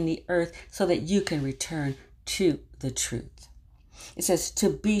truth in the earth so that you can return to the truth. It says to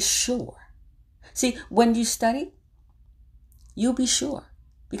be sure. See, when you study, you'll be sure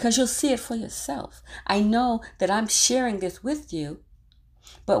because you'll see it for yourself. I know that I'm sharing this with you,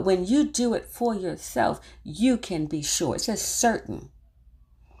 but when you do it for yourself, you can be sure. It says certain.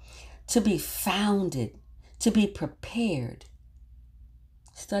 To be founded, to be prepared.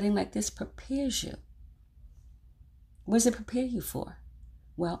 Studying like this prepares you. What does it prepare you for?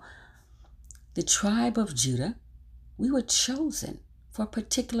 Well, the tribe of Judah, we were chosen for a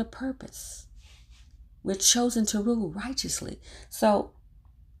particular purpose. We're chosen to rule righteously. So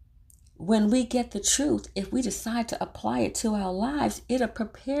when we get the truth, if we decide to apply it to our lives, it'll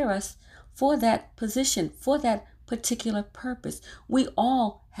prepare us for that position, for that particular purpose. We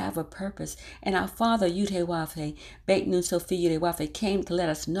all have a purpose. And our Father, Yud-Heh-Wav-Heh, Beit Nun Sophia Yud-Heh-Wav-Heh, came to let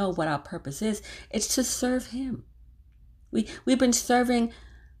us know what our purpose is. It's to serve Him. We've been serving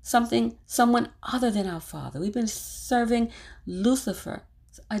someone other than our Father. We've been serving Lucifer's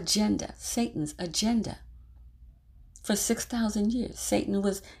agenda, Satan's agenda. For 6,000 years, Satan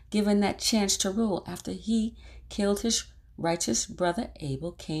was given that chance to rule after he killed his righteous brother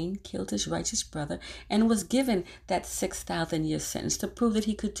Abel. Cain killed his righteous brother and was given that 6,000 year sentence to prove that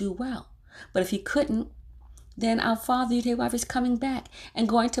he could do well. But if he couldn't, then our Father Yud-Heh-Wav is coming back and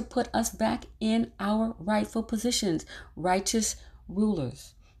going to put us back in our rightful positions, righteous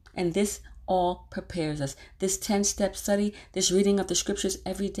rulers. And this all prepares us. This 10-step study, this reading of the scriptures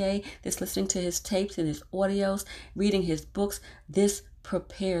every day, this listening to his tapes and his audios, reading his books, this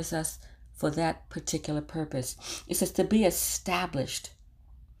prepares us for that particular purpose. It says to be established,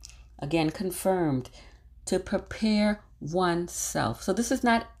 again, confirmed, to prepare oneself. So this is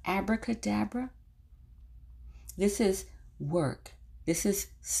not abracadabra. This is work. This is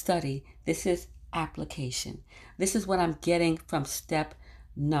study. This is application. This is what I'm getting from step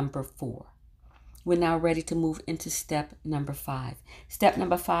number 4. We're now ready to move into step number 5. Step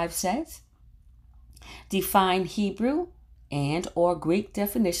number 5 says, define Hebrew and or Greek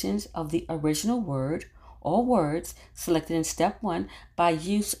definitions of the original word or words selected in step 1 by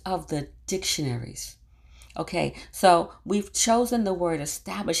use of the dictionaries. Okay, so we've chosen the word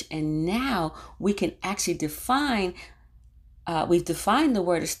establish, and now we can actually define, we've defined the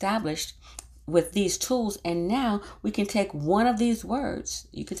word established with these tools, and now we can take one of these words.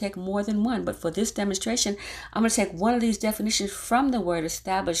 You can take more than one, but for this demonstration, I'm going to take one of these definitions from the word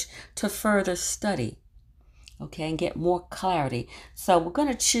established to further study, okay, and get more clarity. So we're going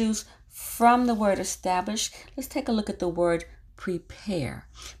to choose from the word established. Let's take a look at the word prepare.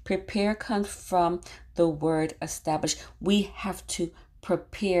 Prepare comes from the word establish. We have to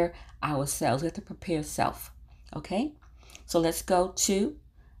prepare ourselves. We have to prepare self. Okay? So let's go to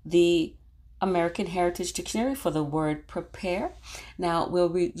the American Heritage Dictionary for the word prepare. Now,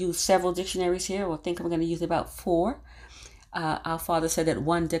 we'll use several dictionaries here. I think I'm going to use about 4. Our Father said that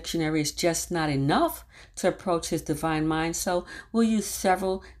one dictionary is just not enough to approach His divine mind. So we'll use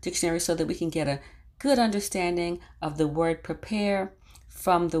several dictionaries so that we can get a good understanding of the word prepare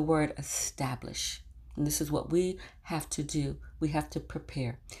from the word establish. And this is what we have to do. We have to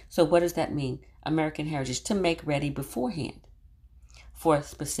prepare. So what does that mean? American Heritage, to make ready beforehand for a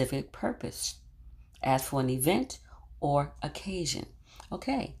specific purpose, as for an event or occasion.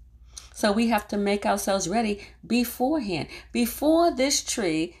 Okay, so we have to make ourselves ready beforehand. Before this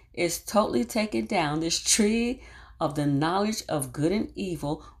tree is totally taken down, this tree of the knowledge of good and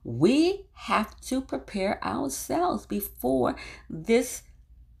evil, we have to prepare ourselves before this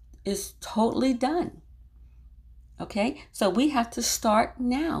is totally done. Okay, so we have to start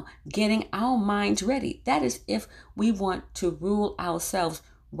now getting our minds ready. That is if we want to rule ourselves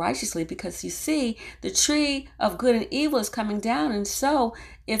righteously, because you see, the tree of good and evil is coming down. And so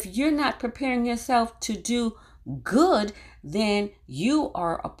if you're not preparing yourself to do good, then you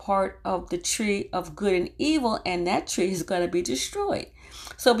are a part of the tree of good and evil, and that tree is going to be destroyed.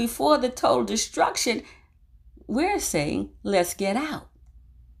 So before the total destruction, we're saying, let's get out.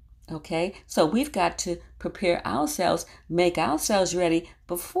 Okay, so we've got to prepare ourselves, make ourselves ready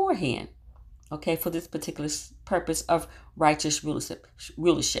beforehand, okay, for this particular purpose of righteous rulership.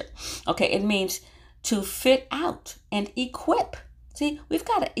 Okay, it means to fit out and equip. See, we've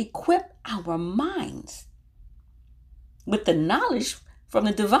got to equip our minds with the knowledge from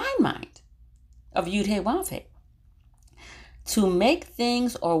the divine mind of Yud-Heh-Wav-Heh to make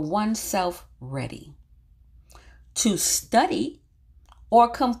things or oneself ready, to study or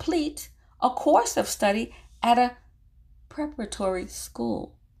complete a course of study at a preparatory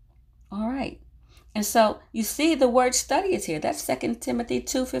school. All right. And so you see the word study is here. That's 2 Timothy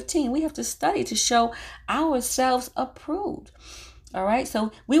 2:15. We have to study to show ourselves approved. All right.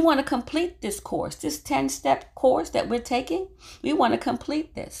 So we want to complete this course, this 10-step course that we're taking. We want to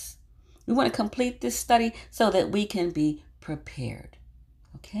complete this. We want to complete this study so that we can be prepared.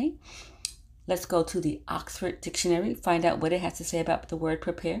 Okay. Let's go to the Oxford Dictionary, find out what it has to say about the word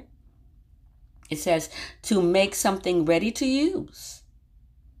prepare. It says to make something ready to use.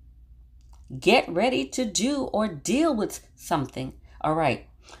 Get ready to do or deal with something. All right.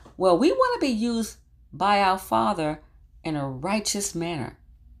 Well, we want to be used by our Father in a righteous manner.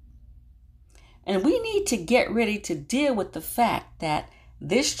 And we need to get ready to deal with the fact that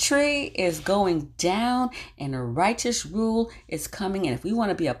this tree is going down and a righteous rule is coming. And if we want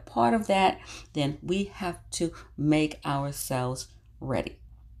to be a part of that, then we have to make ourselves ready.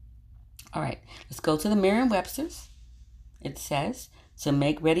 All right. Let's go to the Merriam-Webster's. It says, to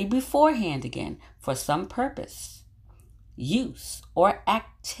make ready beforehand again for some purpose, use, or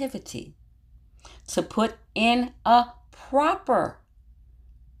activity. To put in a proper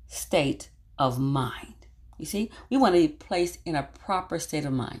state of mind. You see, we want to be placed in a proper state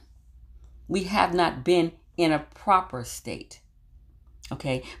of mind. We have not been in a proper state.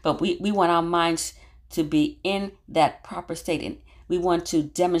 Okay, but we want our minds to be in that proper state. And we want to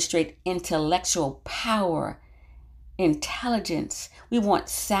demonstrate intellectual power, intelligence. We want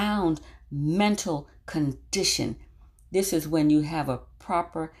sound mental condition. This is when you have a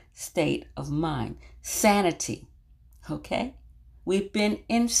proper state of mind. Sanity. Okay? We've been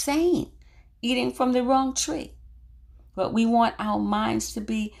insane, eating from the wrong tree. But we want our minds to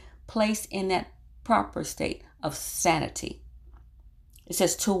be placed in that proper state of sanity. It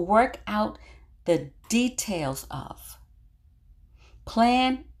says to work out the details of.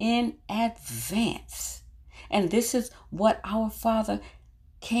 Plan in advance. And this is what our Father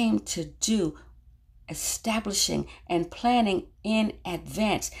came to do, establishing and planning in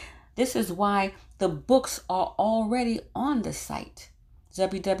advance. This is why the books are already on the site,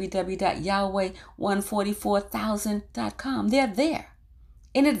 www.yahweh144,000.com. They're there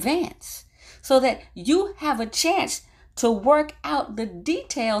in advance so that you have a chance to work out the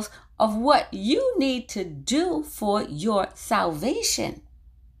details of what you need to do for your salvation.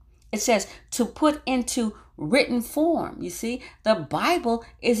 It says to put into written form. You see, the Bible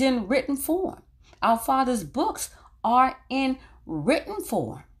is in written form. Our Father's books are in written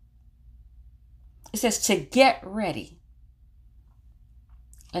form. It says to get ready.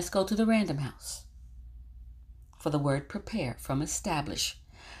 Let's go to the Random House for the word prepare from establish.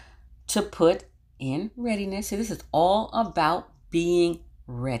 To put in readiness. See, this is all about being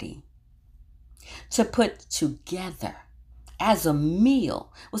ready. To put together. As a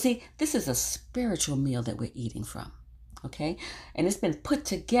meal. Well, see, this is a spiritual meal that we're eating from, okay? And it's been put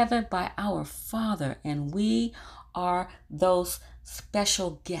together by our Father, and we are those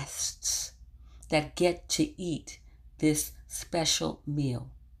special guests that get to eat this special meal.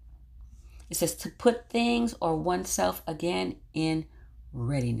 It says to put things or oneself again in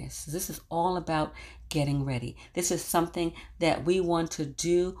readiness. This is all about getting ready. This is something that we want to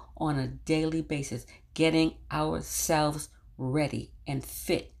do on a daily basis, getting ourselves ready and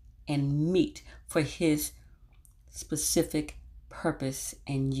fit and meet for His specific purpose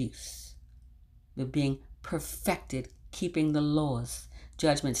and use. We're being perfected, keeping the laws,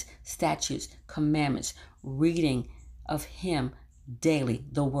 judgments, statutes, commandments, reading of Him daily,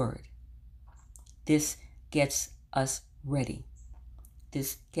 the Word. This gets us ready.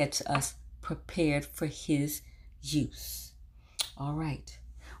 This gets us prepared for His use. All right.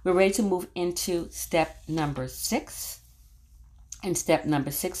 We're ready to move into step number 6. And step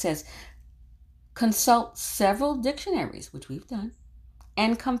number 6 says, consult several dictionaries, which we've done,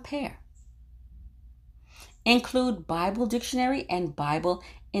 and compare. Include Bible Dictionary and Bible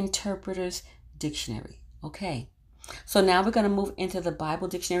Interpreter's Dictionary. Okay. So now we're going to move into the Bible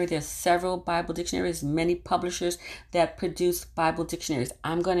Dictionary. There's several Bible dictionaries, many publishers that produce Bible dictionaries.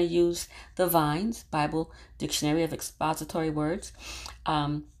 I'm going to use the Vines Bible Dictionary of Expository Words.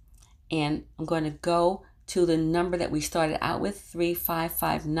 And I'm going to go to the number that we started out with,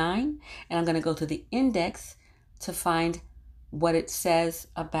 3559. And I'm going to go to the index to find what it says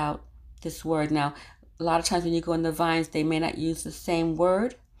about this word. Now, a lot of times when you go in the Vines, they may not use the same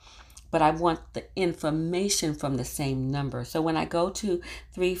word, but I want the information from the same number. So when I go to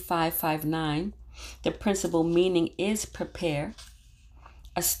 3559, the principal meaning is prepare,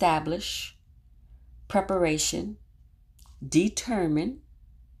 establish, preparation, determine,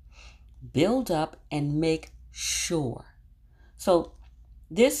 build up, and make sure. So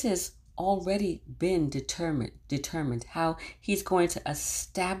this is already been determined. How he's going to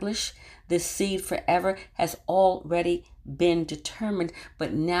establish this seed forever has already been determined,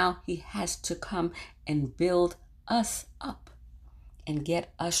 but now he has to come and build us up and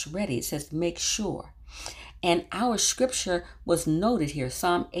get us ready. It says, make sure. And our scripture was noted here,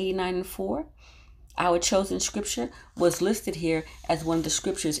 Psalm 89:4. Our chosen scripture was listed here as one of the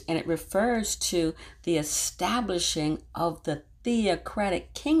scriptures, and it refers to the establishing of the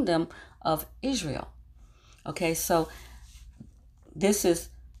theocratic kingdom of Israel. Okay, so this is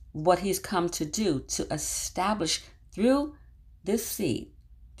what he's come to do, to establish through this seed,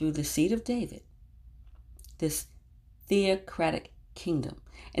 through the seed of David, this theocratic kingdom.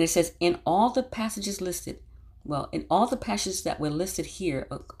 And it says in all the passages listed, in all the passages that were listed here,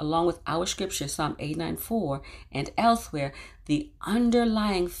 along with our scripture, Psalm 89:4, and elsewhere, the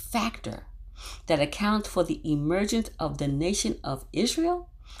underlying factor that accounts for the emergence of the nation of Israel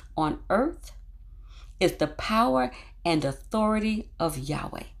on earth is the power and authority of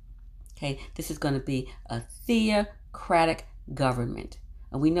Yahweh. Okay, this is going to be a theocratic government.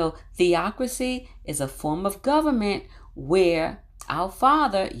 And we know theocracy is a form of government where our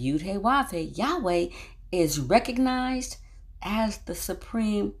Father, Yud-Heh-Wav-Heh, Yahweh, is recognized as the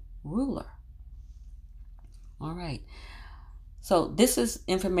supreme ruler. All right. So this is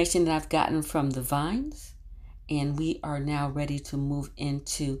information that I've gotten from the Vines, and we are now ready to move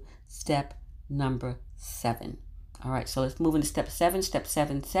into step number 7. All right, so let's move into step 7. Step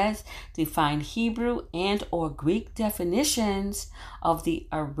 7 says, define Hebrew and or Greek definitions of the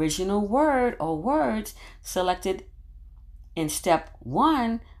original word or words selected in step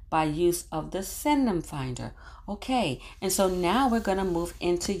 1 by use of the synonym finder. Okay, and so now we're going to move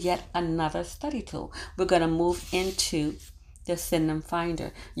into yet another study tool. We're going to move into the synonym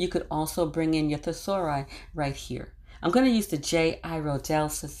finder. You could also bring in your thesaurus right here. I'm going to use the J.I. Rodell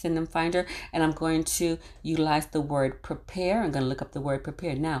synonym finder, and I'm going to utilize the word prepare. I'm going to look up the word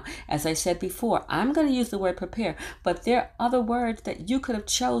prepare. Now, as I said before, I'm going to use the word prepare, but there are other words that you could have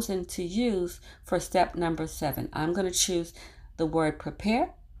chosen to use for step number 7. I'm going to choose the word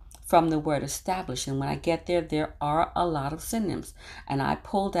prepare from the word establish. And when I get there, there are a lot of synonyms. And I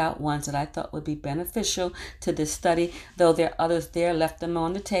pulled out ones that I thought would be beneficial to this study, though there are others there, left them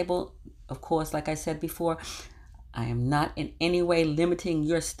on the table. Of course, like I said before, I am not in any way limiting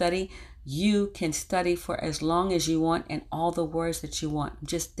your study. You can study for as long as you want and all the words that you want. I'm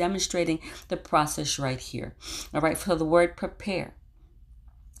just demonstrating the process right here. All right, for the word prepare,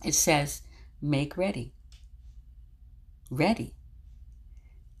 it says make ready. Ready.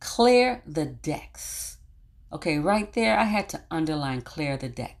 Clear the decks. Okay, right there, I had to underline clear the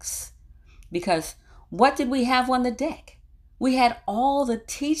decks. Because what did we have on the deck? We had all the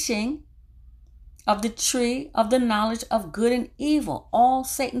teaching of the tree of the knowledge of good and evil. All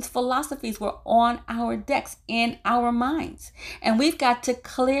Satan's philosophies were on our decks, in our minds. And we've got to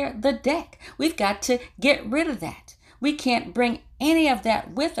clear the deck. We've got to get rid of that. We can't bring any of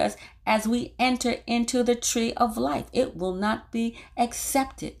that with us as we enter into the tree of life. It will not be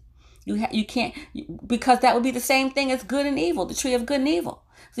accepted. You can't, because that would be the same thing as good and evil, the tree of good and evil.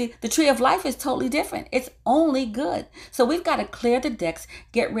 See, the tree of life is totally different. It's only good. So we've got to clear the decks,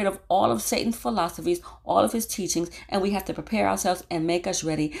 get rid of all of Satan's philosophies, all of his teachings, and we have to prepare ourselves and make us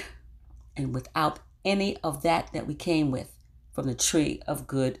ready, and without any of that we came with from the tree of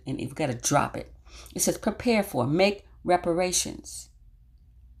good and evil. We've got to drop it. It says prepare for, make reparations,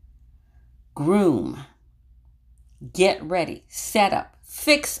 groom, get ready, set up,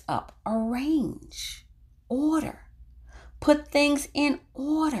 fix up, arrange, order, put things in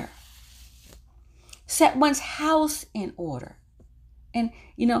order, set one's house in order. And,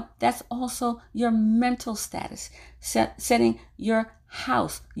 that's also your mental status, setting your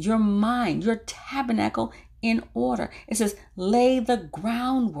house, your mind, your tabernacle in order. It says lay the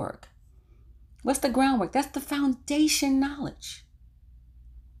groundwork. What's the groundwork? That's the foundation knowledge.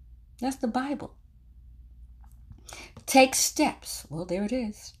 That's the Bible. Take steps. Well, there it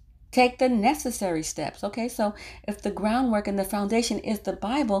is. Take the necessary steps. Okay, so if the groundwork and the foundation is the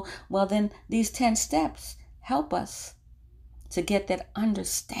Bible, well, then these 10 steps help us to get that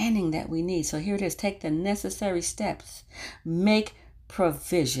understanding that we need. So here it is. Take the necessary steps. Make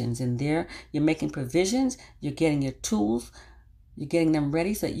provisions. And there, you're making provisions. You're getting your tools. You're getting them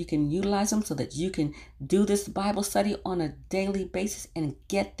ready so that you can utilize them, so that you can do this Bible study on a daily basis and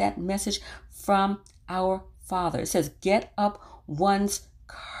get that message from our Father. It says, get up one's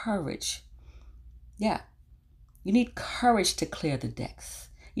courage. Yeah. You need courage to clear the decks.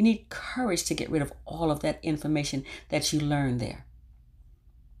 You need courage to get rid of all of that information that you learned there.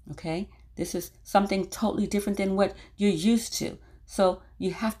 Okay? This is something totally different than what you're used to. So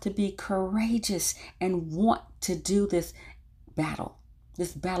You have to be courageous and want to do this battle.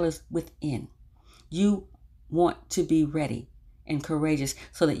 This battle is within. You want to be ready and courageous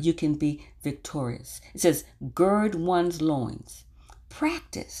so that you can be victorious. It says, gird one's loins.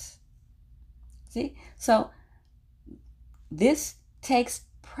 Practice. See? So this takes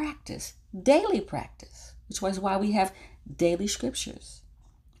practice, daily practice, which is why we have daily scriptures.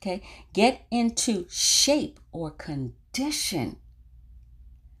 Okay? Get into shape or condition.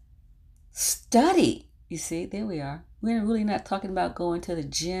 Study. You see, there we are. We're really not talking about going to the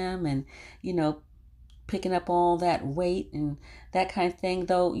gym and, picking up all that weight and that kind of thing.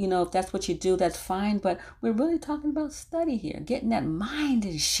 Though, if that's what you do, that's fine. But we're really talking about study here. Getting that mind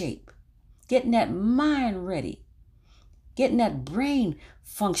in shape. Getting that mind ready. Getting that brain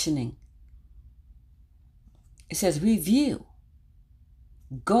functioning. It says review.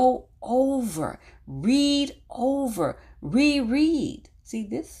 Go over. Read over. Reread. See,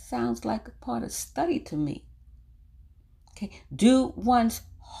 this sounds like a part of study to me. Okay. Do one's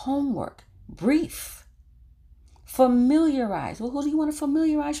homework. Brief. Familiarize. Well, who do you want to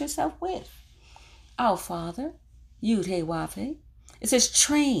familiarize yourself with? Our Father. Yud He Wav He. It says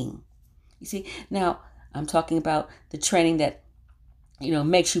train. You see, now I'm talking about the training that,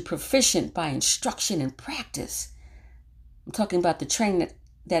 makes you proficient by instruction and practice. I'm talking about the training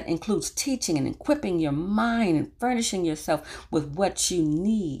that includes teaching and equipping your mind and furnishing yourself with what you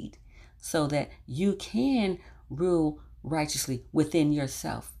need so that you can rule righteously within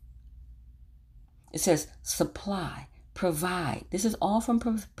yourself. It says supply, provide. This is all from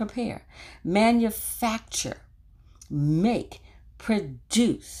prepare. Manufacture, make,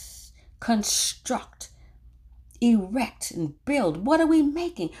 produce, construct, erect, and build. What are we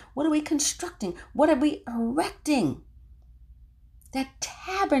making? What are we constructing? What are we erecting? That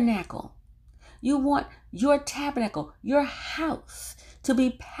tabernacle. You want your tabernacle, your house, to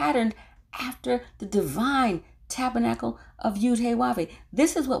be patterned after the divine tabernacle of Yud He Wav He.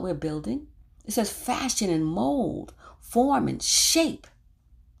 This is what we're building. It says fashion and mold, form and shape.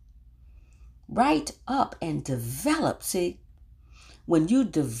 Write up and develop. See, when you're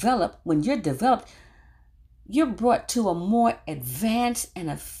developed, you're brought to a more advanced and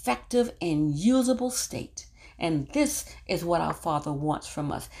effective and usable state. And this is what our Father wants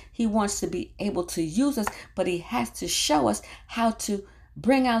from us. He wants to be able to use us, but he has to show us how to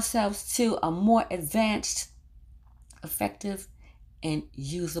bring ourselves to a more advanced, effective, and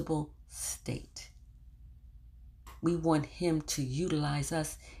usable state. We want him to utilize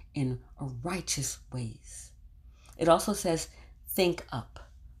us in righteous ways. It also says, think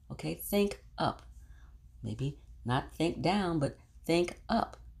up. Okay, think up. Maybe not think down, but think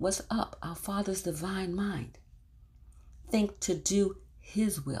up. What's up? Our Father's divine mind. Think to do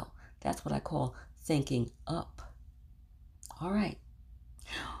his will. That's what I call thinking up. All right.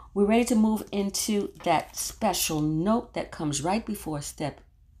 We're ready to move into that special note that comes right before step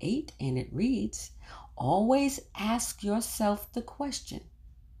 8, and it reads, always ask yourself the question,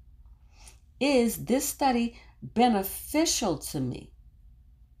 is this study beneficial to me?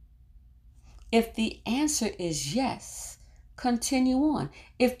 If the answer is yes, continue on.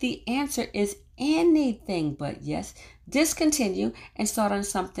 If the answer is anything but yes, discontinue and start on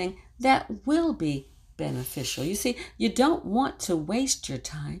something that will be beneficial. You see, you don't want to waste your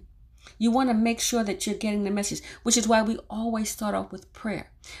time. You want to make sure that you're getting the message, which is why we always start off with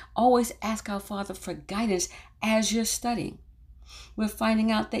prayer. Always ask our Father for guidance as you're studying. We're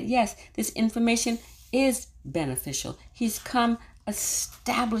finding out that, yes, this information is beneficial. He's come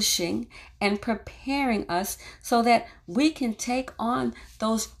establishing and preparing us so that we can take on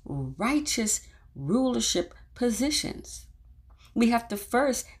those righteous rulership positions. We have to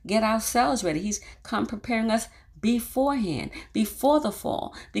first get ourselves ready. He's come preparing us beforehand, before the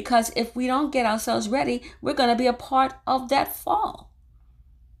fall, because if we don't get ourselves ready, we're going to be a part of that fall.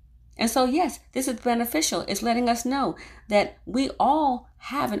 And so, yes, this is beneficial. It's letting us know that we all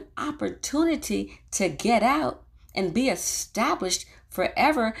have an opportunity to get out and be established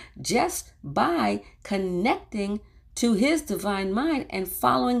forever just by connecting to his divine mind and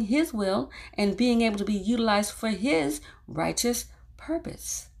following his will and being able to be utilized for his righteous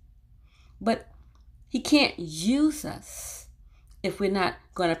purpose. But he can't use us if we're not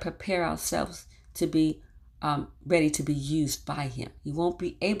going to prepare ourselves to be ready to be used by him. He won't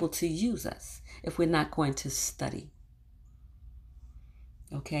be able to use us if we're not going to study.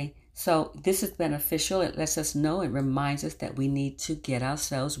 Okay, so this is beneficial. It lets us know, it reminds us that we need to get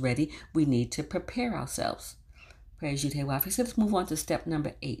ourselves ready. We need to prepare ourselves. Praise Yud He Wav He. So let's move on to step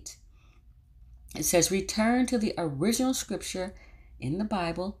number 8. It says, return to the original scripture in the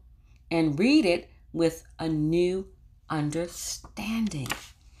Bible and read it with a new understanding.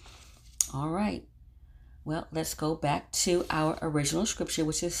 All right. Well, let's go back to our original scripture,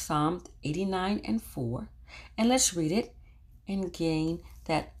 which is Psalm 89:4. And let's read it and gain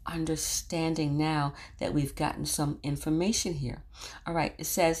that understanding now that we've gotten some information here. All right. It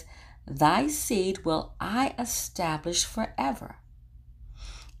says, "Thy seed will I establish forever,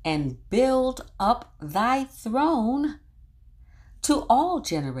 and build up thy throne to all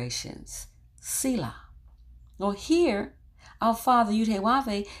generations." Selah. Well, here, our Father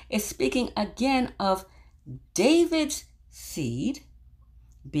Yud-Heh-Wav-Heh is speaking again of David's seed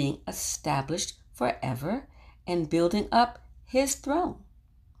being established forever and building up his throne.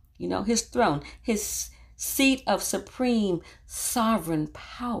 You know, his throne, his seat of supreme sovereign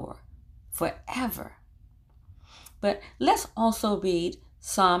power forever. But let's also read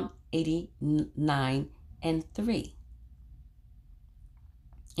Psalm 89:3.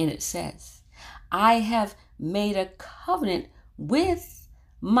 And it says, "I have made a covenant with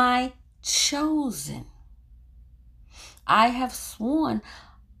my chosen. I have sworn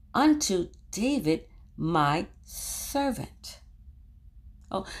unto David my servant."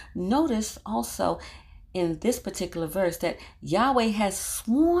 Oh, notice also in this particular verse that Yahweh has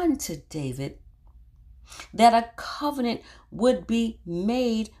sworn to David that a covenant would be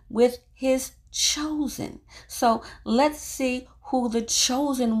made with his chosen. So let's see who the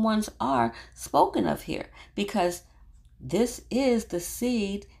chosen ones are spoken of here, because this is the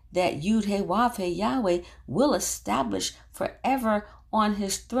seed that Yud-Heh-Wav-Heh Yahweh will establish forever on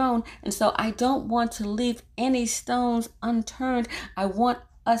his throne. And so I don't want to leave any stones unturned. I want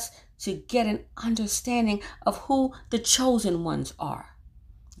us to get an understanding of who the chosen ones are,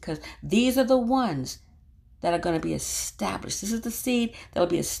 because these are the ones that are going to be established. This is the seed that will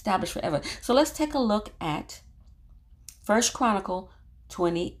be established forever. So let's take a look at 1 Chronicle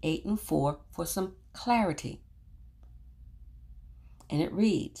 28:4 for some clarity. And it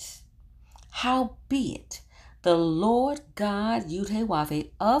reads, "Howbeit the Lord God Yud-Heh-Wav-Heh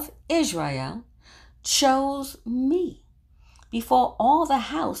of Israel chose me before all the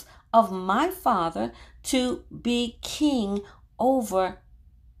house of my father to be king over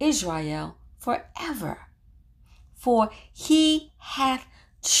Israel forever. For he hath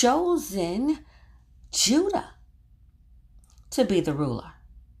chosen Judah to be the ruler,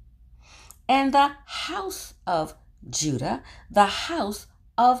 and the house of Judah, the house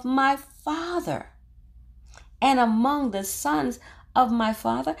of my father. And among the sons of my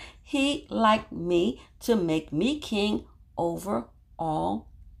father, he liked me to make me king over all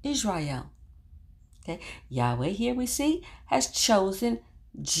Israel." Okay, Yahweh here we see has chosen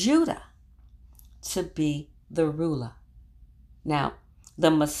Judah to be the ruler. Now,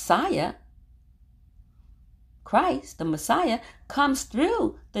 the Messiah, Christ, the Messiah, comes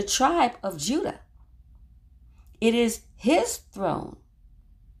through the tribe of Judah. It is his throne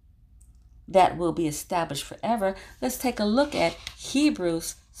that will be established forever. Let's take a look at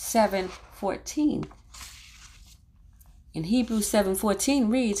Hebrews 7:14. In Hebrews 7:14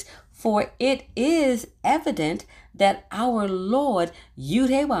 reads, "For it is evident that our Lord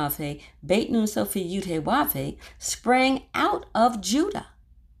Yud-Heh-Wav-Heh, Beit Nun Sophia Yud-Heh-Wav-Heh, sprang out of Judah,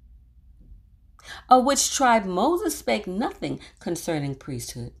 of which tribe Moses spake nothing concerning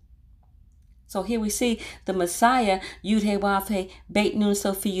priesthood." So here we see the Messiah, Yud-Heh-Wav-Heh, Beit Nun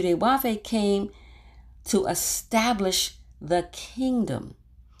Sophia Yud-Heh-Wav-Heh, came to establish the kingdom.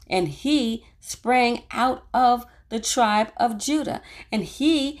 And he sprang out of the tribe of Judah. And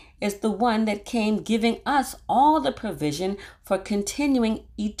he is the one that came giving us all the provision for continuing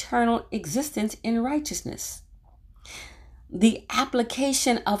eternal existence in righteousness. The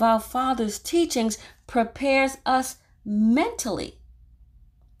application of our Father's teachings prepares us mentally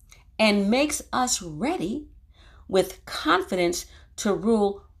and makes us ready with confidence to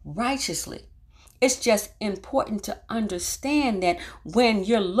rule righteously. It's just important to understand that when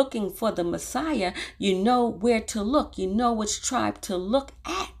you're looking for the Messiah, you know where to look. You know which tribe to look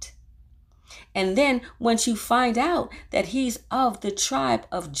at. And then once you find out that he's of the tribe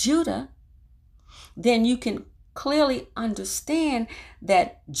of Judah, then you can clearly understand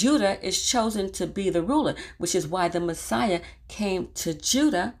that Judah is chosen to be the ruler, which is why the Messiah came to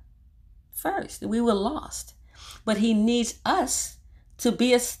Judah first. We were lost. But he needs us to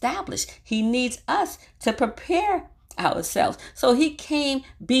be established. He needs us to prepare ourselves. So he came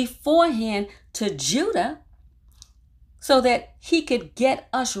beforehand to Judah so that he could get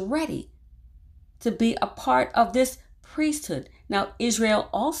us ready to be a part of this priesthood. Now, Israel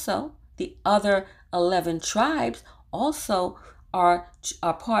also, the other 11 tribes also are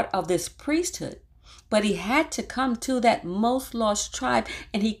part of this priesthood. But he had to come to that most lost tribe,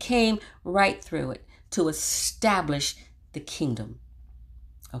 and he came right through it to establish the kingdom.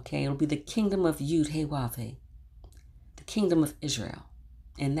 Okay, it'll be the kingdom of Yud He Wav He, the kingdom of Israel.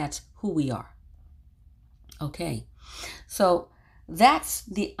 And that's who we are. Okay, so that's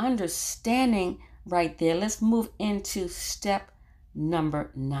the understanding right there. Let's move into step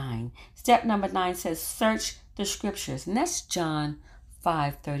number 9. Step number 9 says, search the scriptures. And that's John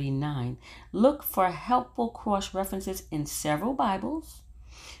 5:39. Look for helpful cross references in several Bibles.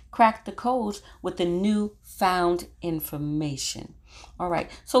 Crack the codes with the new found information. All right,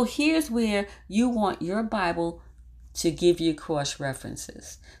 so here's where you want your Bible to give you cross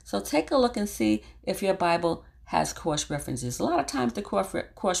references. So take a look and see if your Bible has cross references. A lot of times the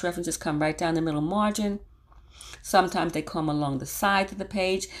cross references come right down the middle margin. Sometimes they come along the sides of the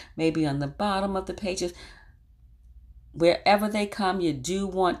page, maybe on the bottom of the pages. Wherever they come, you do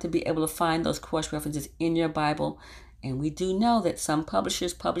want to be able to find those cross references in your Bible. And we do know that some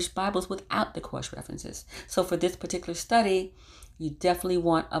publishers publish Bibles without the cross references. So for this particular study, you definitely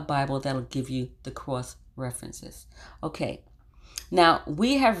want a Bible that'll give you the cross references. Okay, now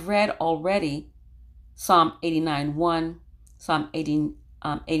we have read already Psalm 89:1, Psalm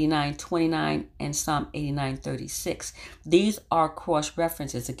 89:29, and Psalm 89:36. These are cross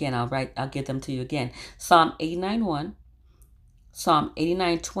references. Again, I'll give them to you again. Psalm 89:1, Psalm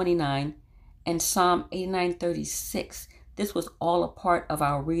 89:29, and Psalm 89:36. This was all a part of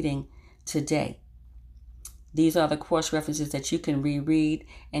our reading today. These are the cross references that you can reread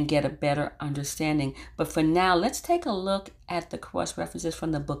and get a better understanding. But for now, let's take a look at the cross references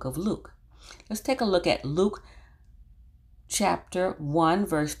from the book of Luke. Let's take a look at Luke chapter 1,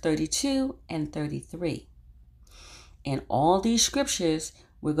 verse 32 and 33. In all these scriptures,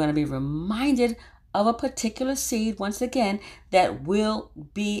 we're going to be reminded of a particular seed, once again, that will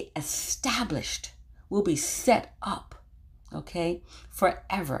be established, will be set up, okay,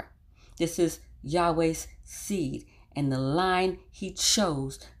 forever. This is Yahweh's seed and the line he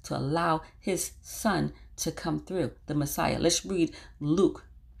chose to allow his son to come through, the Messiah. Let's read Luke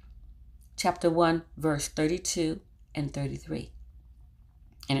chapter 1, verse 32 and 33.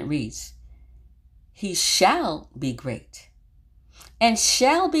 And it reads, he shall be great and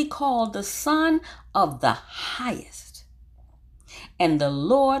shall be called the Son of the Highest. And the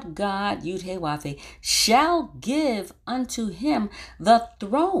Lord God, Yud He Wav He, shall give unto him the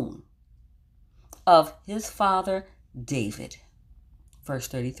throne of his father David. Verse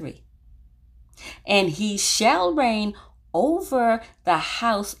 33. And he shall reign over the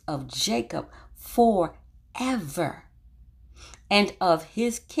house of Jacob forever. And of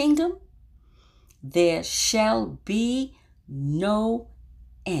his kingdom there shall be no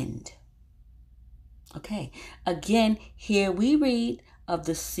end. Okay, again, here we read of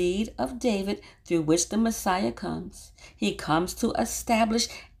the seed of David through which the Messiah comes. He comes to establish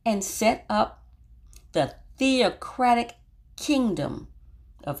and set up the theocratic kingdom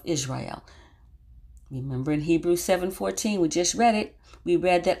of Israel. Remember in Hebrews 7:14, we just read it. We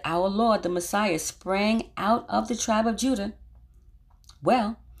read that our Lord, the Messiah, sprang out of the tribe of Judah.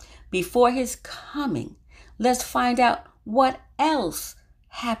 Well, before his coming, let's find out what else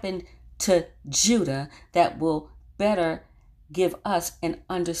happened to Judah that will better give us an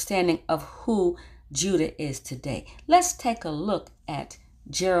understanding of who Judah is today. Let's take a look at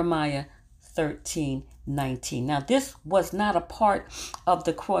Jeremiah 13:19. Now, this was not a part of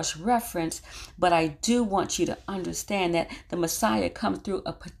the cross reference, but I do want you to understand that the Messiah comes through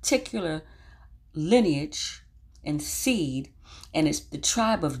a particular lineage and seed, and it's the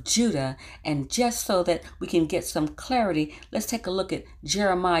tribe of Judah. And just so that we can get some clarity, let's take a look at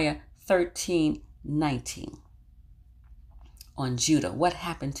Jeremiah 13:19 on Judah. What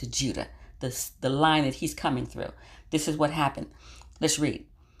happened to Judah? The line that he's coming through. This is what happened. Let's read.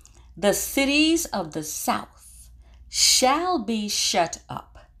 The cities of the south shall be shut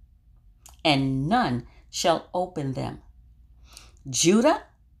up, and none shall open them. Judah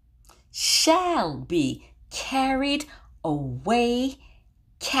shall be carried away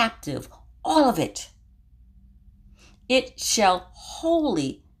captive, all of it. It shall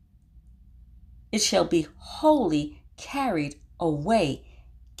be wholly carried away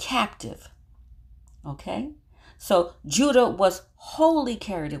captive. Okay? So Judah was wholly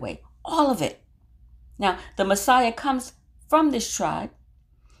carried away, all of it. Now, the Messiah comes from this tribe.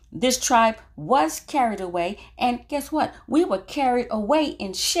 This tribe was carried away, and guess what? We were carried away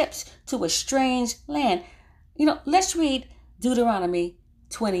in ships to a strange land. Let's read Deuteronomy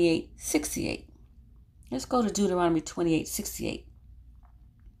 28:68. Let's go to Deuteronomy 28:68.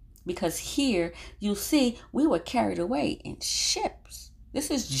 Because here you'll see we were carried away in ships.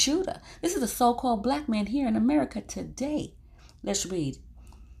 This is Judah. This is the so-called black man here in America today. Let's read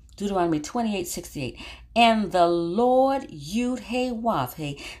Deuteronomy 28:68. And the Lord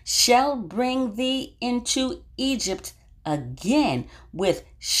Yud-Heh-Wav-Heh shall bring thee into Egypt again with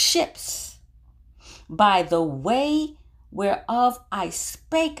ships by the way whereof I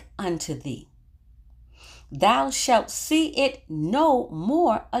spake unto thee. Thou shalt see it no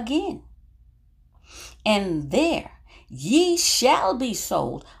more again. And there ye shall be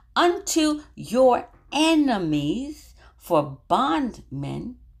sold unto your enemies for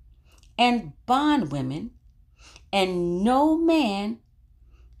bondmen and bondwomen, and no man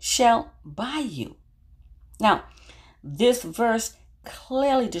shall buy you. Now, this verse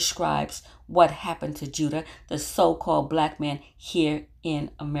clearly describes what happened to Judah, the so-called black man here in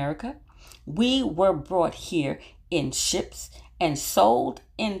America. We were brought here in ships and sold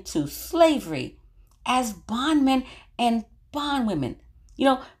into slavery as bondmen and bondwomen.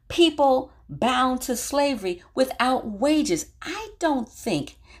 People bound to slavery without wages. I don't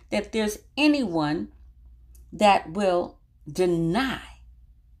think that there's anyone that will deny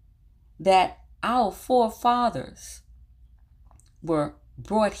that our forefathers were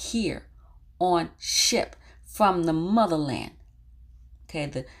brought here on ship from the motherland,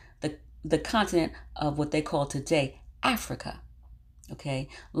 okay, the continent of what they call today Africa. Okay,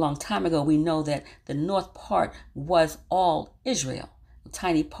 a long time ago, we know that the north part was all Israel. The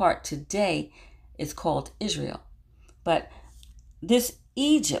tiny part today is called Israel. But this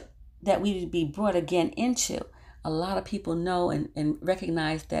Egypt that we would be brought again into, a lot of people know and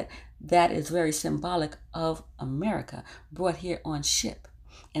recognize that that is very symbolic of America, brought here on ship.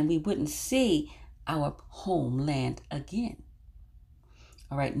 And we wouldn't see our homeland again.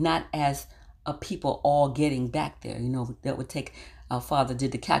 All right, not as a people all getting back there. That would take, our father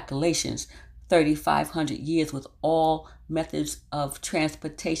did the calculations, 3,500 years with all methods of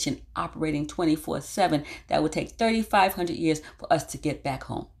transportation operating 24/7. That would take 3,500 years for us to get back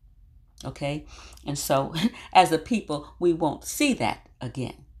home. Okay? And so, as a people, we won't see that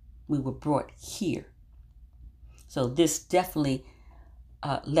again. We were brought here. So this definitely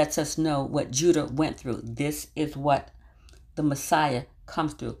lets us know what Judah went through. This is what the Messiah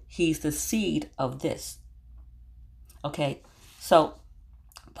comes through. He's the seed of this. Okay, so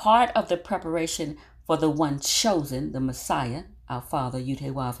part of the preparation for the one chosen, the Messiah, our Father,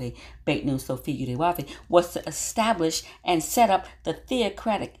 Yud-Heh-Wav-Heh, Beit Nun Sofit Yud-Heh-Wav-Heh, was to establish and set up the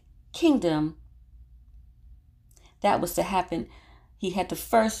theocratic kingdom. That was to happen. He had to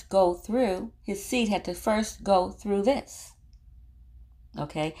first go through, his seed had to first go through this.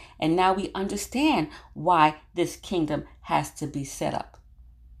 Okay, and now we understand why this kingdom has to be set up.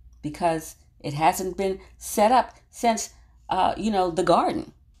 Because it hasn't been set up since, the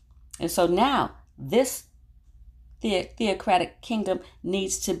garden. And so now this theocratic kingdom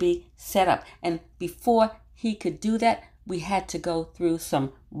needs to be set up. And before he could do that, we had to go through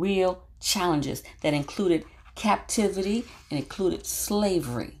some real challenges that included captivity and included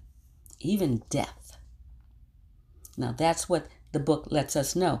slavery, even death. Now that's what the book lets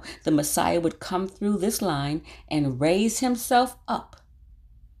us know. The Messiah would come through this line and raise himself up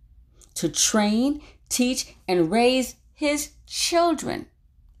to train, teach, and raise his children,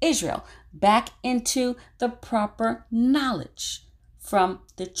 Israel, back into the proper knowledge from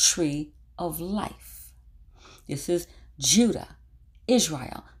the tree of life. This is Judah,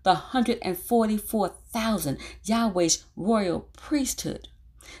 Israel, the 144,000, Yahweh's royal priesthood.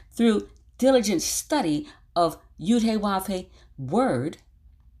 Through diligent study of Yud-Heh-Wav-Heh word,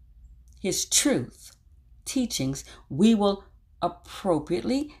 his truth, teachings, we will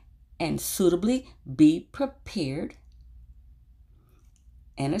appropriately and suitably be prepared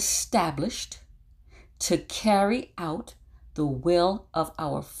and established to carry out the will of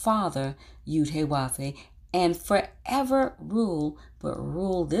our Father, Yud-Heh-Wav-Heh, and forever rule, but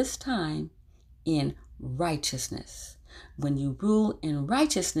rule this time in righteousness. When you rule in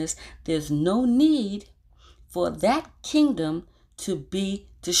righteousness, there's no need for that kingdom to be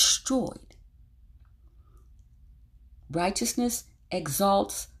destroyed. Righteousness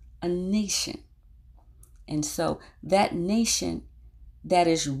exalts a nation. And so that nation that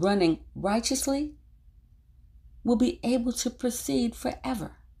is running righteously will be able to proceed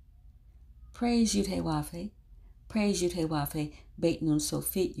forever. Praise Yud-Heh-Wav-Heh. Praise Yud-Heh-Wav-Heh. Beit Nun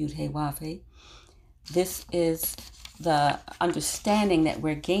Sofit Yud-Heh-Wav-Heh. This is the understanding that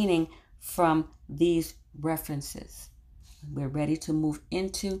we're gaining from these references. We're ready to move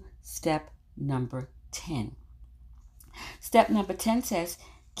into step number 10. Step number 10 says,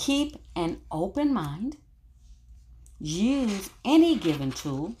 keep an open mind. Use any given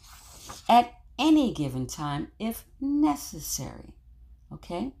tool at any given time if necessary.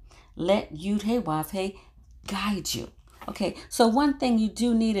 Okay? Let Yud-Heh-Wav-Heh guide you. Okay, so one thing you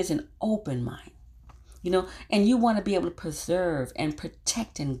do need is an open mind, and you want to be able to preserve and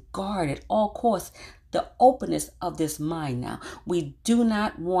protect and guard at all costs the openness of this mind now. We do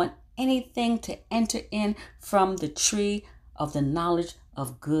not want anything to enter in from the tree of the knowledge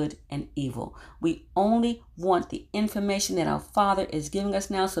of good and evil. We only want the information that our Father is giving us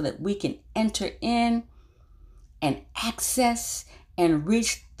now so that we can enter in and access and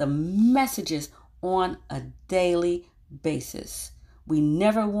reach the messages on a daily basis. We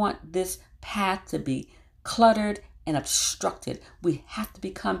never want this path to be cluttered and obstructed. We have to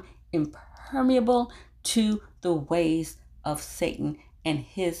become impermeable to the ways of Satan and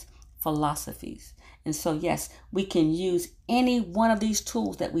his philosophies. And so, yes, we can use any one of these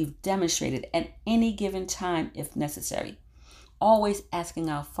tools that we've demonstrated at any given time if necessary. Always asking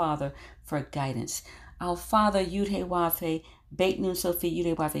our Father for guidance. Our Father, Yud-Heh-Wav-Heh, Beit Nun Sophie,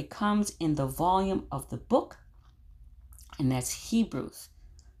 Yud-Heh-Wav-Heh, comes in the volume of the book, and that's Hebrews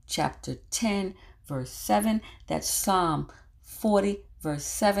chapter 10, verse 7. That's Psalm 40, verse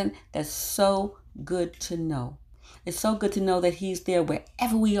 7. That's so good to know. It's so good to know that he's there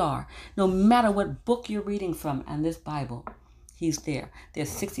wherever we are, no matter what book you're reading from in this Bible. He's there. There's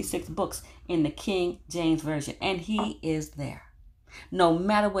 66 books in the King James Version, and he is there. No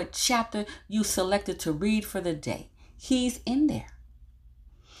matter what chapter you selected to read for the day, he's in there.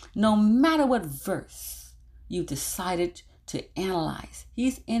 No matter what verse you decided to analyze,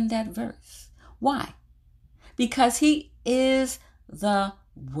 he's in that verse. Why? Because he is the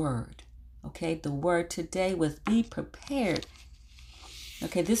Word. Okay, the word today was be prepared.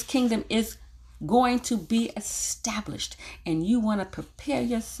 Okay, this kingdom is going to be established, and you want to prepare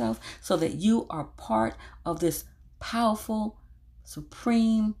yourself so that you are part of this powerful,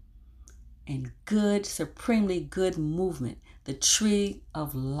 supreme, and good, supremely good movement. The tree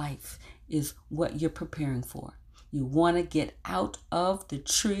of life is what you're preparing for. You want to get out of the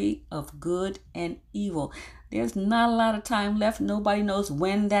tree of good and evil. There's not a lot of time left. Nobody knows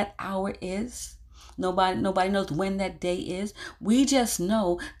when that hour is. Nobody knows when that day is. We just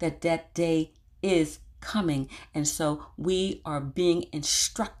know that that day is coming. And so we are being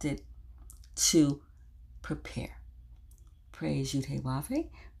instructed to prepare. Praise Yud-Heh-Wav-Heh.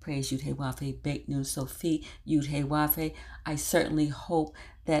 Praise Yud-Heh-Wav-Heh. Beit Nun Sophie, Yud-Heh-Wav-Heh. I certainly hope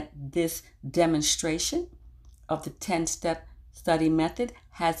that this demonstration of the 10-step study method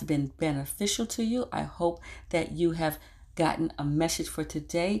has been beneficial to you. I hope that you have gotten a message for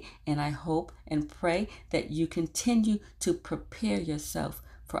today, and I hope and pray that you continue to prepare yourself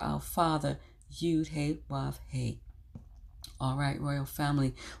for our Father, Yud-Heh-Wav-Heh. All right, Royal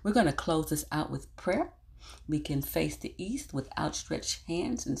Family, we're going to close this out with prayer. We can face the east with outstretched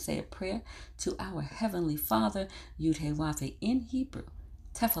hands and say a prayer to our Heavenly Father, Yud-Heh-Wav-Heh, in Hebrew,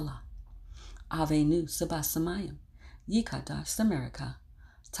 Tefillah. Avenu Sabasamayim, Yikadash Samarika,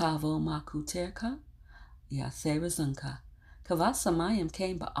 Tavo Makuterka, Yaserazunka, Kavasamayim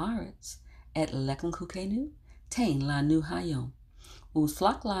came Baaretz, Et Lekun Kukenu, Tain Lanu Hayom,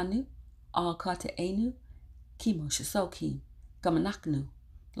 Uslak Lanu, Al Kataenu, Kimoshisokim, Gamanaknu,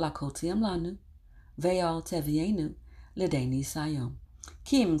 Lakotiam Lanu, Veal Tevienu, Lideni Sayom,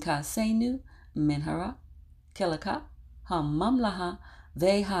 Kim Kasenu, Minhara, Kilaka, Hamamlaha,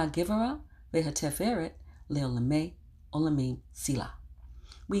 Veha Givera, Vehateferet, Leolame, Olamim, Sila.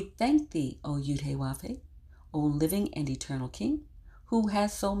 We thank thee, O Yud-Heh-Wav-Heh, O living and eternal King, who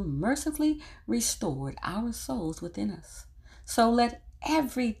has so mercifully restored our souls within us. So let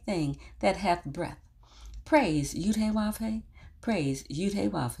everything that hath breath praise Yud-Heh-Wav-Heh, praise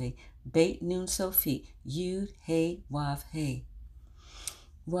Yud-Heh-Wav-Heh, Beit Nun Sophie, Yud-Heh-Wav-Heh.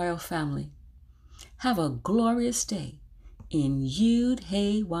 Royal Family, have a glorious day in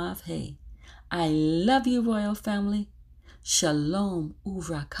Yud-Heh-Wav-Heh. I love you, Royal Family. Shalom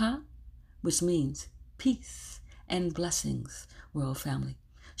Uvracha, which means peace and blessings, Royal Family.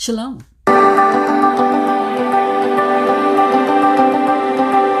 Shalom.